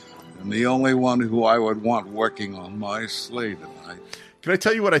met. And the only one who I would want working on my sleigh tonight. Can I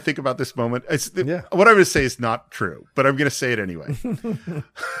tell you what I think about this moment? What I'm going to say is not true, but I'm going to say it anyway.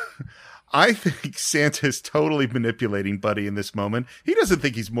 I think Santa is totally manipulating Buddy in this moment. He doesn't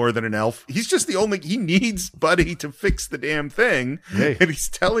think he's more than an elf. He's just he needs Buddy to fix the damn thing. Hey. And he's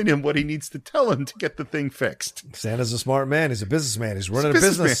telling him what he needs to tell him to get the thing fixed. Santa's a smart man. He's a businessman. He's running a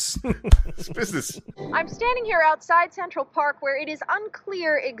business. It's business. I'm standing here outside Central Park where it is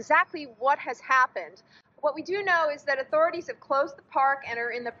unclear exactly what has happened. What we do know is that authorities have closed the park and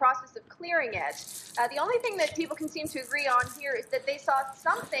are in the process of clearing it. The only thing that people can seem to agree on here is that they saw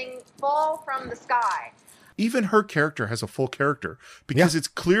something fall from the sky. Even her character has a full character because it's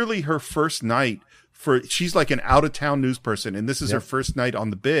clearly her first night. She's like an out-of-town news person, and this is her first night on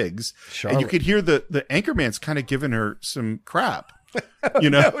the bigs. Charlotte. And you could hear the anchorman's kind of giving her some crap. You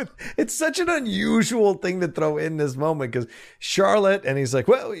know, it's such an unusual thing to throw in this moment because Charlotte, and he's like,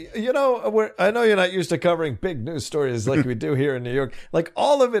 well, you know, I know you're not used to covering big news stories like we do here in New York. Like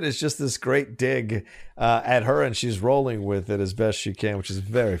all of it is just this great dig at her, and she's rolling with it as best she can, which is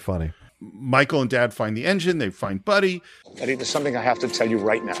very funny. Michael and Dad find the engine. They find Buddy. Eddie, there's something I have to tell you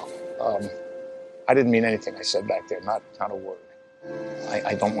right now. I didn't mean anything I said back there, not a word.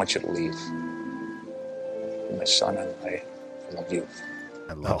 I don't want you to leave. You're my son, and I love you.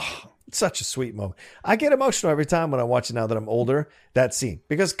 I love it's such a sweet moment. I get emotional every time when I watch it now that I'm older, that scene.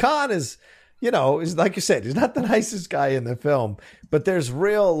 Because Khan is, is like you said, he's not the nicest guy in the film, but there's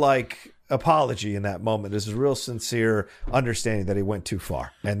real apology in that moment. There's a real sincere understanding that he went too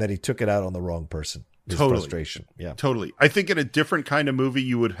far and that he took it out on the wrong person. His frustration. Yeah. Totally. I think in a different kind of movie,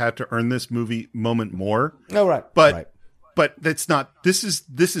 you would have to earn this movie moment more. Oh, right. But that's not, this is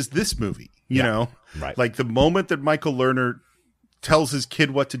this movie, you know? Right. Like the moment that Michael Lerner tells his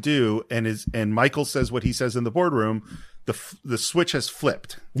kid what to do and Michael says what he says in the boardroom, the switch has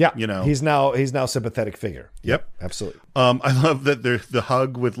flipped. Yeah. He's now a sympathetic figure. Yep. Absolutely. I love that the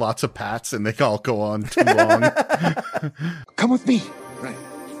hug with lots of pats and they all go on too long. Come with me. Right.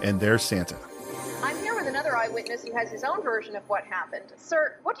 And there's Santa. I'm here with another eyewitness who has his own version of what happened.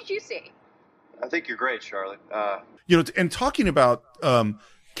 Sir, what did you see? I think you're great, Charlotte. And talking about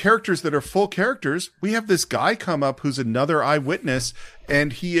characters that are full characters, we have this guy come up who's another eyewitness,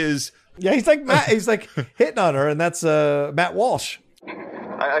 and he is... Yeah, he's like Matt. He's like hitting on her, and that's Matt Walsh.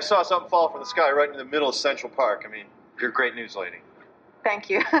 I saw something fall from the sky right in the middle of Central Park. I mean, you're a great news lady. Thank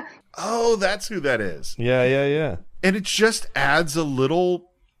you. Oh, that's who that is. Yeah. And it just adds a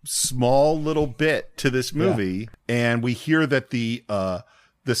small little bit to this movie, and we hear that the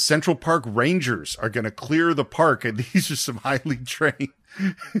Central Park Rangers are going to clear the park, and these are some highly trained.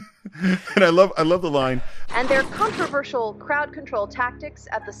 And I love the line. And their controversial crowd control tactics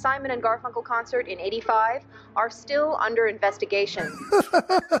at the Simon and Garfunkel concert in '85 are still under investigation.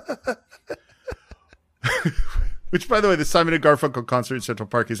 Which, by the way, the Simon and Garfunkel concert in Central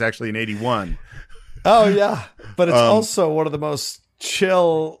Park is actually in '81. Oh yeah, but it's also one of the most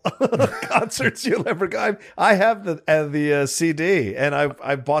chill concerts you'll ever go. I have the CD, and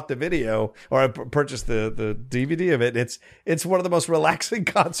I bought the video, or I purchased the DVD of it. It's one of the most relaxing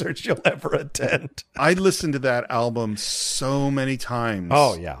concerts you'll ever attend. I listened to that album so many times.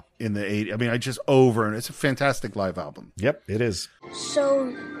 Oh yeah, in the 80s. I mean, I just over, and it's a fantastic live album. Yep, it is.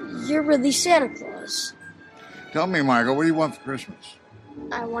 So you're really Santa Claus? Tell me, Michael, what do you want for Christmas?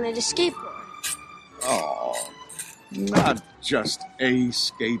 I wanted a skateboard. Oh, not just a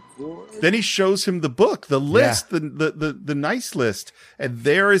skateboard. Then he shows him the book, the list, the nice list, and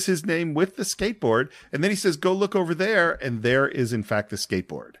there is his name with the skateboard. And then he says, "Go look over there," and there is in fact the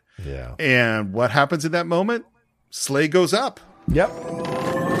skateboard. Yeah. And what happens in that moment? Sleigh goes up. Yep.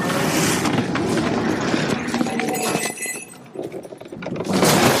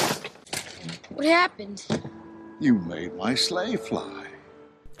 What happened? You made my sleigh fly.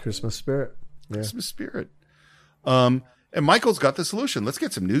 Christmas spirit. Yeah. Christmas spirit. And Michael's got the solution. Let's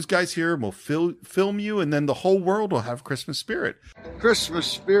get some news guys here, and we'll film you, and then the whole world will have Christmas spirit. Christmas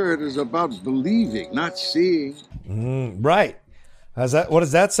spirit is about believing, not seeing. Right. What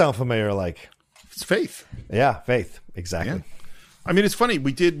does that sound familiar like? It's faith. Yeah, faith. Exactly. Yeah. I mean, it's funny.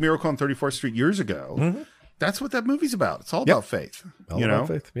 We did Miracle on 34th Street years ago. Mm-hmm. That's what that movie's about. It's all about faith. All about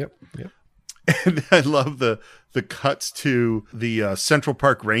faith. Yep. And I love the cuts to the Central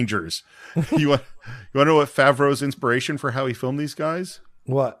Park Rangers. You want to know what Favreau's inspiration for how he filmed these guys?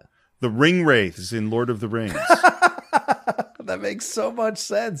 What? The ring wraiths in Lord of the Rings. That makes so much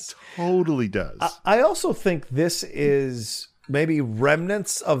sense. Totally does. I also think this is maybe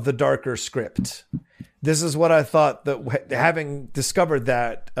remnants of the darker script. This is what I thought, that having discovered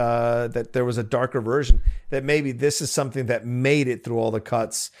that that there was a darker version, that maybe this is something that made it through all the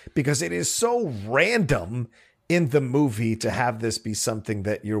cuts, because it is so random in the movie to have this be something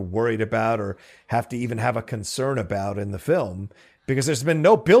that you're worried about or have to even have a concern about in the film, because there's been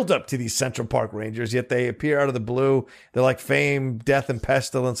no buildup to these Central Park Rangers, yet they appear out of the blue. They're like fame, death, and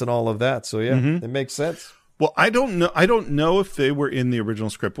pestilence and all of that. So yeah, It makes sense. Well, I don't know if they were in the original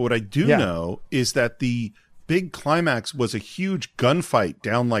script, but what I do know is that the big climax was a huge gunfight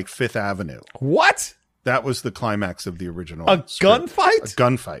down like Fifth Avenue. What? That was the climax of the original script. Gunfight? A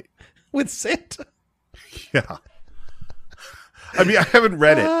gunfight. With Santa? Yeah. I mean, I haven't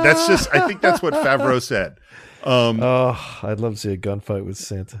read it. I think that's what Favreau said. I'd love to see a gunfight with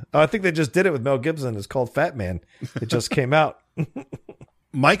Santa. I think they just did it with Mel Gibson. It's called Fat Man. It just came out.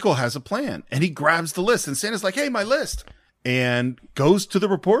 Michael has a plan, and he grabs the list, and Santa's like, "Hey, my list," and goes to the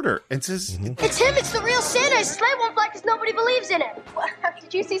reporter and says, It's him. It's the real Santa. His sleigh won't fly because nobody believes in him.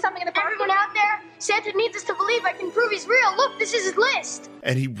 Did you see something in the park? Everyone out there? Santa needs us to believe. I can prove he's real. Look, this is his list.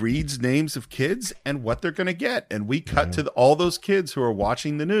 and he reads names of kids and what they're going to get. And we cut to all those kids who are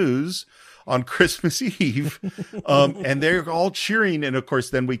watching the news on Christmas Eve, and they're all cheering. And of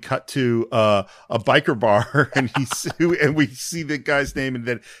course, then we cut to a biker bar, and we see the guy's name, and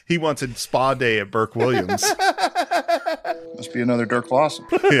then he wants a spa day at Burke Williams. Must be another Dirk Lawson.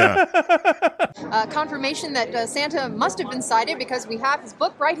 Yeah. Confirmation that Santa must have been sighted because we have his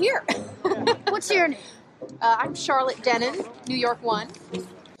book right here. What's your name? I'm Charlotte Denon, New York 1.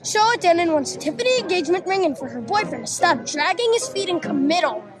 Charlotte Denon wants a Tiffany engagement ring and for her boyfriend to stop dragging his feet and commit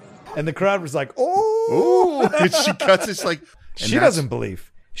already. And the crowd was like, "Oh!" And she cuts. It's like she doesn't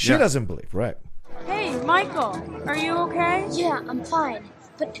believe. She doesn't believe. Right? Hey, Michael, are you okay? Yeah, I'm fine.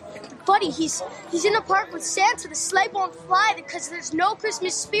 But, buddy, he's in the park with Santa. The sleigh won't fly because there's no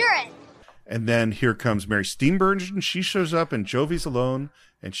Christmas spirit. And then here comes Mary Steenburgen. She shows up, and Jovi's alone,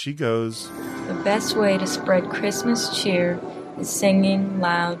 and she goes, "The best way to spread Christmas cheer is singing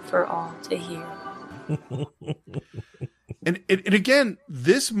loud for all to hear." And again,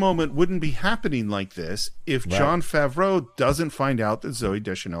 this moment wouldn't be happening like this if Jon Favreau doesn't find out that Zooey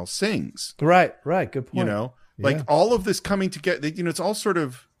Deschanel sings. Right. Good point. You know, like all of this coming together, you know, it's all sort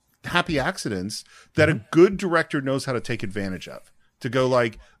of happy accidents that a good director knows how to take advantage of. To go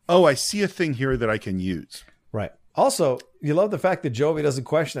like, oh, I see a thing here that I can use. Right. Also, you love the fact that Jovi doesn't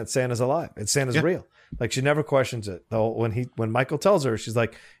question that Santa's alive. That Santa's real. Like, she never questions it. Though when Michael tells her, she's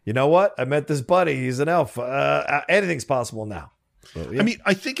like, you know what? I met this buddy. He's an elf. Anything's possible now. So, I mean,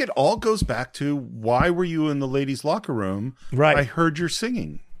 I think it all goes back to, why were you in the ladies' locker room? Right. I heard your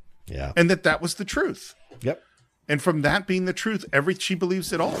singing. Yeah. And that was the truth. Yep. And from that being the truth, she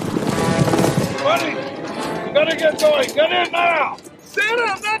believes it all. Buddy, you better get going. Get in now. Santa,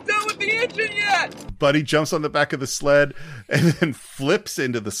 I'm not done with the engine yet. Buddy jumps on the back of the sled and then flips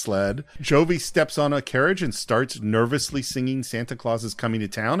into the sled. Jovi steps on a carriage and starts nervously singing Santa Claus is Coming to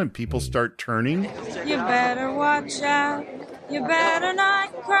Town, and people start turning. You better watch out. You better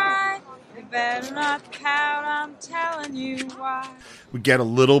not cry. better not pout, I'm telling you why. We get a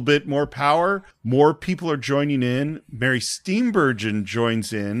little bit more power. More people are joining in. Mary Steenburgen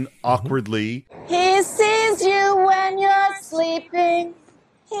joins in awkwardly. He sees you when you're sleeping.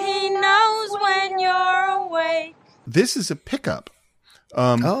 He knows when you're awake. This is a pickup.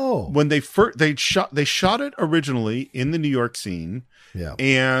 When they shot it originally in the New York scene. Yeah.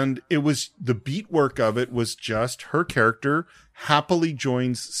 And it was the beat work of it was just her character happily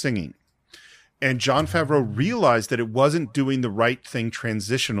joins singing. And Jon Favreau realized that it wasn't doing the right thing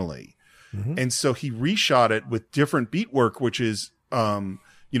transitionally. Mm-hmm. And so he reshot it with different beat work, which is,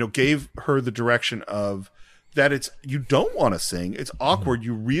 gave her the direction of that you don't want to sing. It's awkward.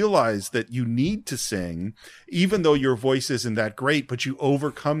 You realize that you need to sing, even though your voice isn't that great, but you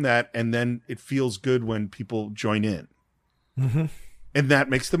overcome that. And then it feels good when people join in. Mm-hmm. And that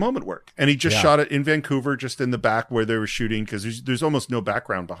makes the moment work. And he just shot it in Vancouver, just in the back where they were shooting, because there's almost no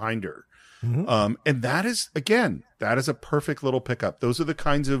background behind her. Mm-hmm. And that is a perfect little pickup. Those are the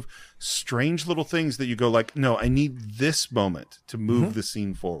kinds of strange little things that you go like, no, I need this moment to move the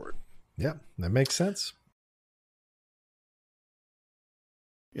scene forward. Yeah, that makes sense.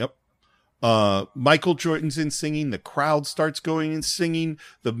 Yep. Michael Jordan's in singing. The crowd starts going and singing.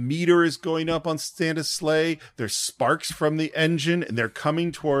 The meter is going up on Santa's sleigh. There's sparks from the engine, and they're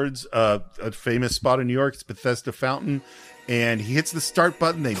coming towards a famous spot in New York. It's Bethesda Fountain. And he hits the start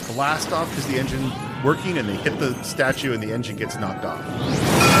button. They blast off because the engine's working, and they hit the statue, and the engine gets knocked off.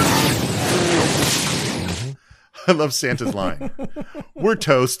 I love Santa's line. We're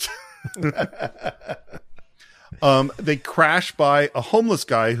toast. They crash by a homeless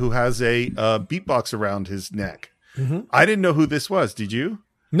guy who has a beatbox around his neck. Mm-hmm. I didn't know who this was. Did you?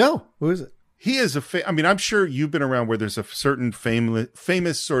 No. Who is it? He is I'm sure you've been around where there's a certain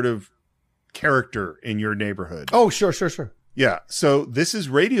famous sort of character in your neighborhood. Oh, sure. Yeah. So this is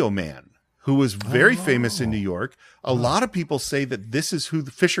Radio Man, who was very famous in New York. A lot of people say that this is who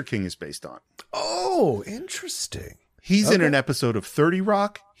the Fisher King is based on. Oh, interesting. He's in an episode of 30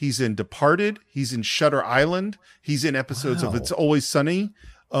 Rock. He's in Departed. He's in Shutter Island. He's in episodes of It's Always Sunny.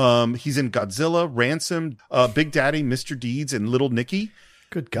 He's in Godzilla, Ransom, Big Daddy, Mr. Deeds, and Little Nicky.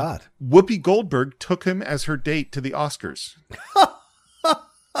 Good God. Whoopi Goldberg took him as her date to the Oscars.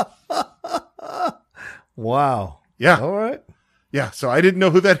 Wow. Yeah. All right. Yeah. So I didn't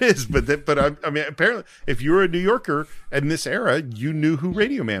know who that is, but apparently, if you were a New Yorker in this era, you knew who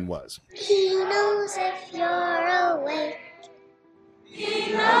Radio Man was. He knows if you're awake.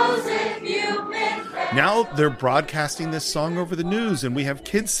 He knows if you've been fed. Now they're broadcasting this song over the news, and we have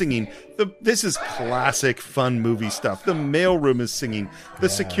kids singing. This is classic fun movie stuff. The mailroom is singing. The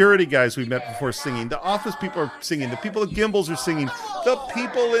security guys we met before singing. The office people are singing. The people at Gimbals are singing. The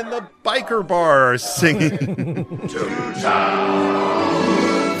people in the biker bar are singing. Just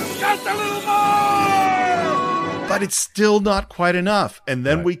a little more! But it's still not quite enough. And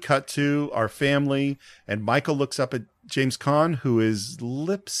then we cut to our family, and Michael looks up at James Caan, who is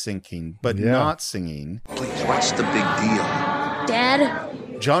lip syncing, but not singing. Please, what's the big deal?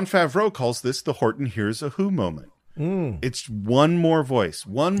 Dad? Jon Favreau calls this the Horton Hears a Who moment. It's one more voice.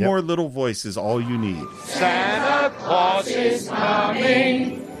 One more little voice is all you need. Santa Claus is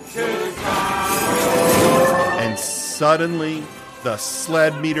coming to town. And suddenly the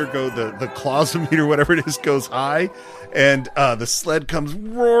sled meter the clausometer, whatever it is, goes high, and the sled comes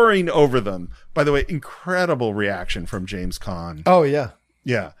roaring over them. By the way, incredible reaction from James Caan. Oh, yeah.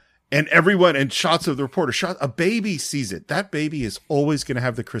 Yeah. And everyone, and shots of the reporter, a baby sees it. That baby is always going to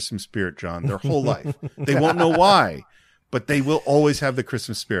have the Christmas spirit, John, their whole life. They won't know why, but they will always have the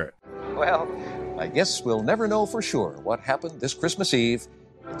Christmas spirit. Well, I guess we'll never know for sure what happened this Christmas Eve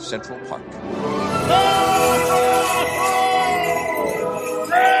in Central Park.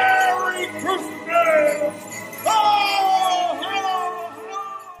 Merry Christmas!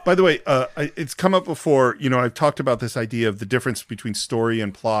 By the way, it's come up before, I've talked about this idea of the difference between story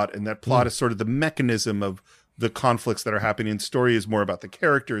and plot, and that plot is sort of the mechanism of the conflicts that are happening. Story is more about the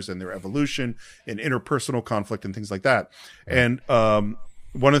characters and their evolution and interpersonal conflict and things like that. And one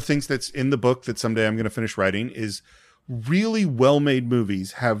of the things that's in the book that someday I'm going to finish writing is really well-made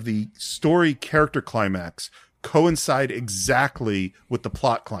movies have the story character climax coincide exactly with the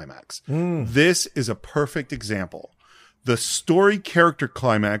plot climax. This is a perfect example. The story character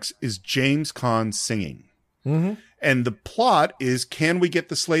climax is James Caan singing. Mm-hmm. And the plot is, can we get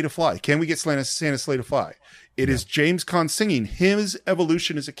the sleigh to fly? Can we get Santa's sleigh to fly? It is James Caan singing. His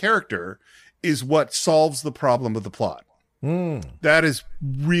evolution as a character is what solves the problem of the plot. That is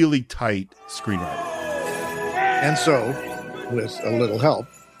really tight screenwriting. And so, with a little help,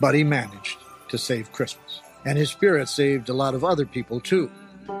 Buddy managed to save Christmas. And his spirit saved a lot of other people, too.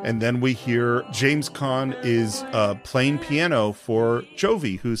 And then we hear James Caan is playing piano for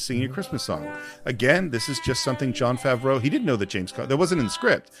Jovi, who's singing a Christmas song. Again, this is just something Jon Favreau, he didn't know that James Caan, that wasn't in the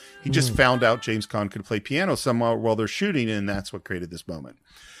script. He just found out James Caan could play piano somehow while they're shooting, and that's what created this moment.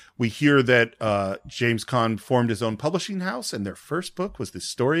 We hear that James Caan formed his own publishing house, and their first book was this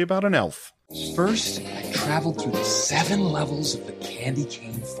story about an elf. First, I traveled through the 7 levels of the candy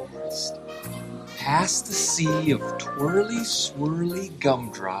cane forest, past the sea of twirly, swirly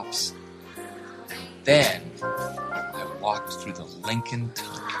gumdrops. Then, I walked through the Lincoln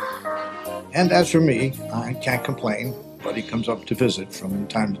Tunnel. And as for me, I can't complain. Buddy comes up to visit from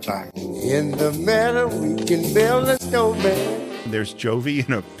time to time. In the meadow, we can build a snowman. There's Jovi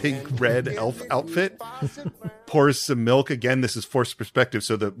in a pink red elf outfit, pours some milk. Again, this is forced perspective,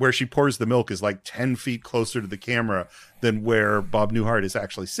 so that where she pours the milk is like 10 feet closer to the camera than where Bob Newhart is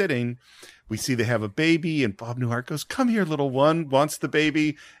actually sitting. We see they have a baby, and Bob Newhart goes, "Come here, little one," wants the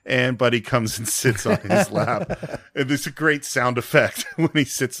baby, and Buddy comes and sits on his lap. And there's a great sound effect when he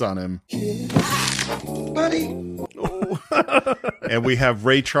sits on him. Buddy. And we have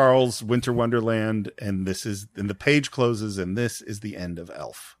Ray Charles, Winter Wonderland, and the page closes, and this is the end of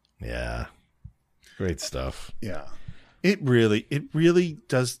Elf. Yeah. Great stuff. Yeah. It really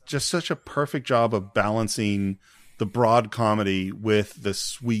does just such a perfect job of balancing the broad comedy with the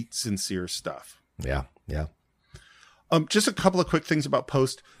sweet, sincere stuff. Yeah. Yeah. Just a couple of quick things about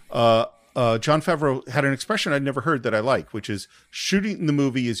Post. Jon Favreau had an expression I'd never heard that I like, which is shooting the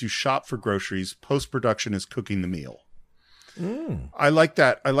movie as you shop for groceries. Post-production is cooking the meal. I like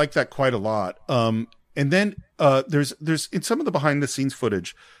that. I like that quite a lot. And then there's in some of the behind the scenes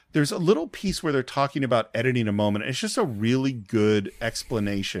footage, there's a little piece where they're talking about editing a moment. It's just a really good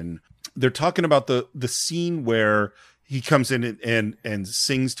explanation. They're talking about the scene where he comes in and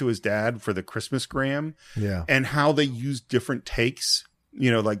sings to his dad for the Christmas gram. Yeah. And how they use different takes.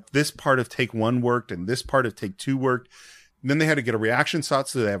 You know, like this part of take 1 worked and this part of take 2 worked. And then they had to get a reaction shot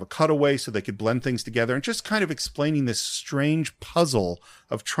so they have a cutaway so they could blend things together, and just kind of explaining this strange puzzle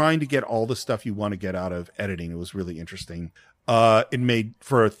of trying to get all the stuff you want to get out of editing. It was really interesting. It made,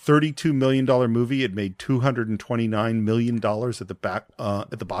 for a $32 million movie, it made $229 million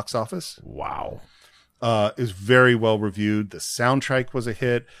at the box office. Wow. It was very well reviewed. The soundtrack was a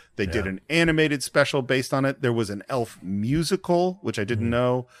hit. They did an animated special based on it. There was an Elf musical, which I didn't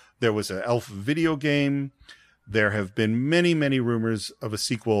know. There was an Elf video game. There have been many, many rumors of a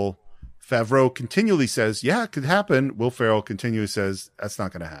sequel. Favreau continually says, yeah, it could happen. Will Ferrell continually says, that's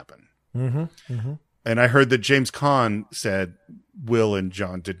not going to happen. Mm-hmm. Mm-hmm. And I heard that James Caan said Will and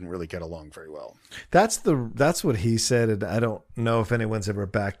John didn't really get along very well. That's what he said, and I don't know if anyone's ever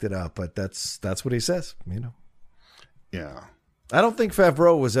backed it up, but that's what he says, you know. Yeah. I don't think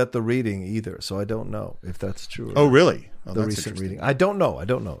Favreau was at the reading either, so I don't know if that's true. Oh, really? Oh, the that's recent reading. I don't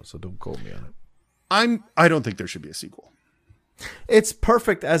know, so don't quote me on it. I don't think there should be a sequel. It's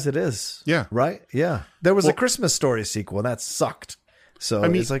perfect as it is. Yeah. Right? Yeah. There was a Christmas Story sequel, and that sucked. So I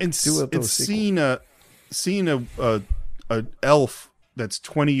mean, it's like seeing a elf that's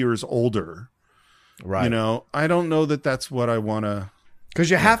 20 years older. Right. You know, I don't know that that's what I want to. Because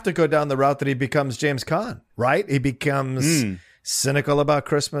you have to go down the route that he becomes James Caan, right? He becomes cynical about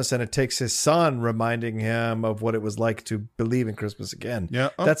Christmas, and it takes his son reminding him of what it was like to believe in Christmas again. Yeah.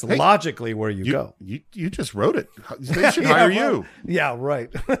 Oh, that's logically where you go. You just wrote it. They should hire you. Yeah,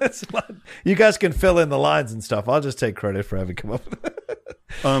 right. You guys can fill in the lines and stuff. I'll just take credit for having come up with it.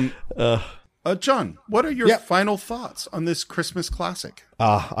 John, what are your final thoughts on this Christmas classic?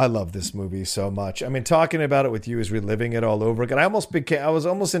 I love this movie so much. I mean, talking about it with you is reliving it all over again. I was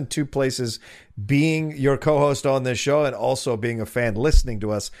almost in two places, being your co-host on this show and also being a fan listening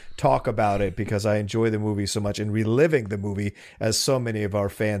to us talk about it, because I enjoy the movie so much, and reliving the movie as so many of our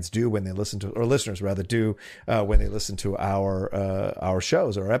fans do when they listen to, or listeners rather do, when they listen to our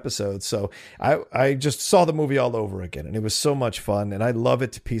shows or episodes. So I just saw the movie all over again, and it was so much fun, and I love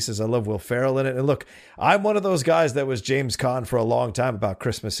it to pieces. I love Will Ferrell in it. And look, I'm one of those guys that was James Caan for a long time about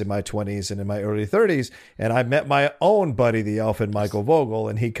Christmas in my 20s and in my early 30s, and I met my own buddy, the elf, and Michael Vogel,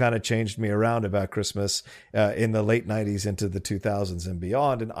 and he kind of changed me around about Christmas in the late 90s into the 2000s and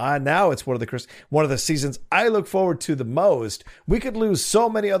beyond. And now it's one of the seasons I look forward to the most. We could lose so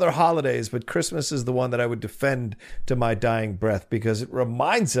many other holidays, but Christmas is the one that I would defend to my dying breath, because it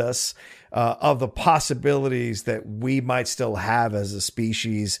reminds us of the possibilities that we might still have as a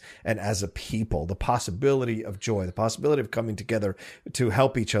species and as a people, the possibility of joy, the possibility of coming together to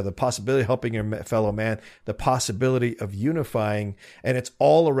help each other, the possibility of helping your fellow man, the possibility of unifying. And it's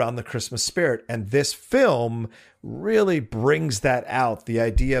all around the Christmas spirit. And this film really brings that out, the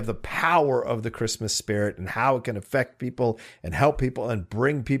idea of the power of the Christmas spirit and how it can affect people and help people and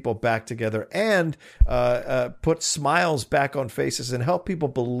bring people back together and put smiles back on faces and help people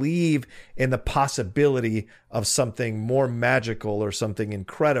believe in the possibility of something more magical or something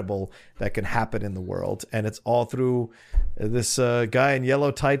incredible that can happen in the world. And it's all through this guy in yellow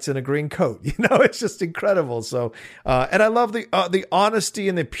tights and a green coat. It's just incredible. So, and I love the honesty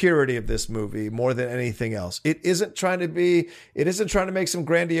and the purity of this movie more than anything else. It isn't trying to make some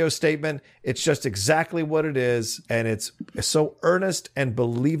grandiose statement. It's just exactly what it is. And it's so earnest and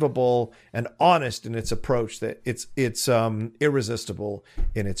believable and honest in its approach that it's irresistible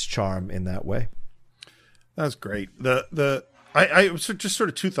in its charm in that way. That's great. I just sort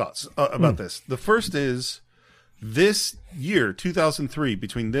of two thoughts about this. The first is this year, 2003,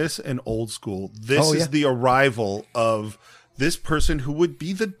 between this and Old School, this is the arrival of this person who would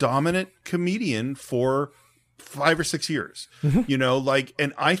be the dominant comedian for 5 or 6 years,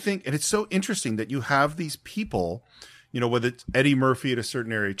 and I think, and it's so interesting that you have these people, whether it's Eddie Murphy at a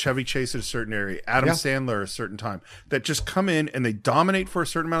certain area, Chevy Chase at a certain area, Adam Sandler at a certain time, that just come in and they dominate for a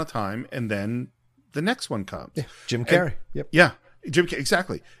certain amount of time. And then the next one comes. Yeah. Jim Carrey.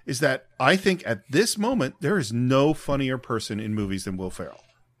 Exactly. Is that I think at this moment, there is no funnier person in movies than Will Ferrell.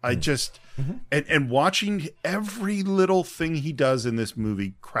 I just, and watching every little thing he does in this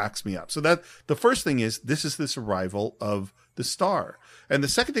movie cracks me up. So that the first thing is, this arrival of the star. And the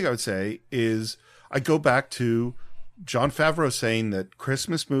second thing I would say is I go back to Jon Favreau saying that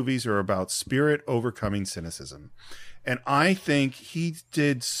Christmas movies are about spirit overcoming cynicism. And I think he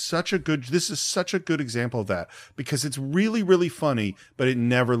did this is such a good example of that, because it's really, really funny, but it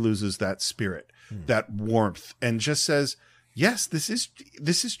never loses that spirit, that warmth, and just says, yes, this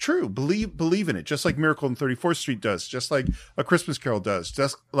is true. Believe in it. Just like Miracle on 34th Street does, just like A Christmas Carol does,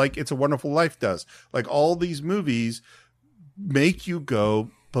 just like It's a Wonderful Life does. Like all these movies make you go,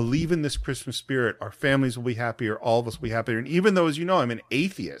 believe in this Christmas spirit. Our families will be happier. All of us will be happier. And even though, as you know, I'm an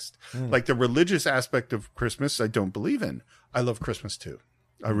atheist, like the religious aspect of Christmas, I don't believe in. I love Christmas too.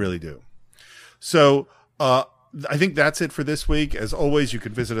 I really do. So, I think that's it for this week. As always, you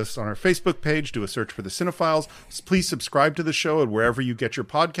can visit us on our Facebook page, do a search for The Cinephiles. Please subscribe to the show and wherever you get your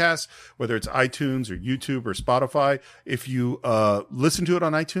podcasts, whether it's iTunes or YouTube or Spotify. If you listen to it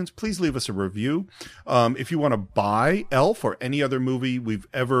on iTunes, please leave us a review. If you want to buy Elf or any other movie we've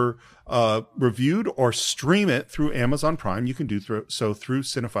ever reviewed or stream it through Amazon Prime, you can do so through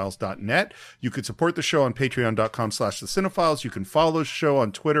cinephiles.net. You can support the show on patreon.com/thecинephiles. You can follow the show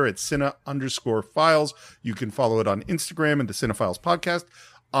on Twitter at @cine_files. You can follow it on Instagram at the Cinephiles Podcast.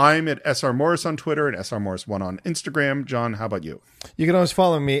 I'm at SR Morris on Twitter and SR Morris1 on Instagram. John, how about you? You can always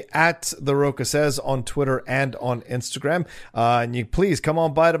follow me at The Rocha Says on Twitter and on Instagram. And you please come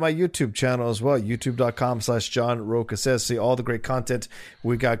on by to my YouTube channel as well, youtube.com/John Rocha Says. See all the great content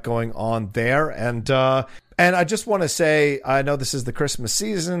we got going on there. And I just want to say, I know this is the Christmas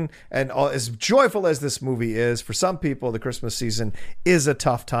season, and as joyful as this movie is, for some people, the Christmas season is a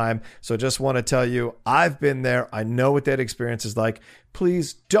tough time. So just want to tell you, I've been there. I know what that experience is like.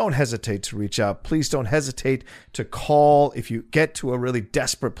 Please don't hesitate to reach out. Please don't hesitate to call. If you get to a really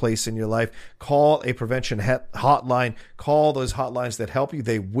desperate place in your life, call a prevention hotline. Call those hotlines that help you.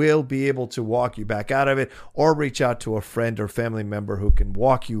 They will be able to walk you back out of it, or reach out to a friend or family member who can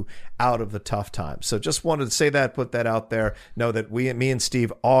walk you out of the tough times. So just wanted to say that, put that out there. Know that me and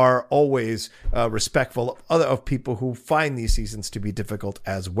Steve are always respectful of people who find these seasons to be difficult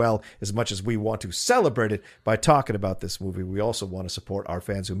as well. As much as we want to celebrate it by talking about this movie, we also want to support our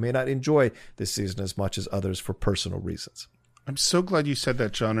fans who may not enjoy this season as much as others for personal reasons. I'm so glad you said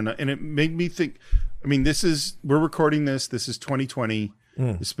that, John. And it made me think, I mean, we're recording this is 2020.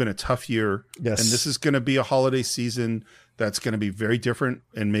 It's been a tough year. Yes. And this is going to be a holiday season that's going to be very different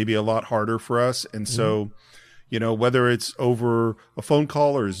and maybe a lot harder for us. And so, whether it's over a phone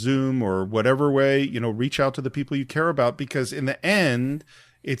call or Zoom or whatever way, reach out to the people you care about, because in the end,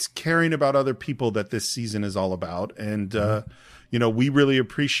 it's caring about other people that this season is all about. And, we really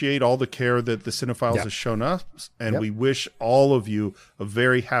appreciate all the care that the Cinephiles has shown us. And we wish all of you a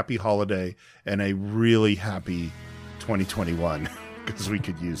very happy holiday and a really happy 2021, because we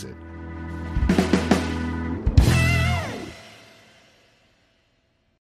could use it.